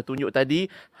 Fairuz dah tunjuk tadi.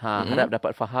 Harap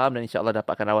dapat faham dan insyaAllah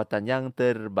dapatkan rawatan yang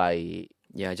terbaik.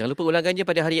 Ya, jangan lupa ulangan je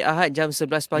pada hari Ahad jam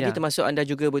 11 pagi, termasuk anda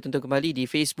juga boleh tonton kembali di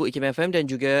Facebook IKIM FM dan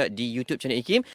juga di YouTube channel IKIM.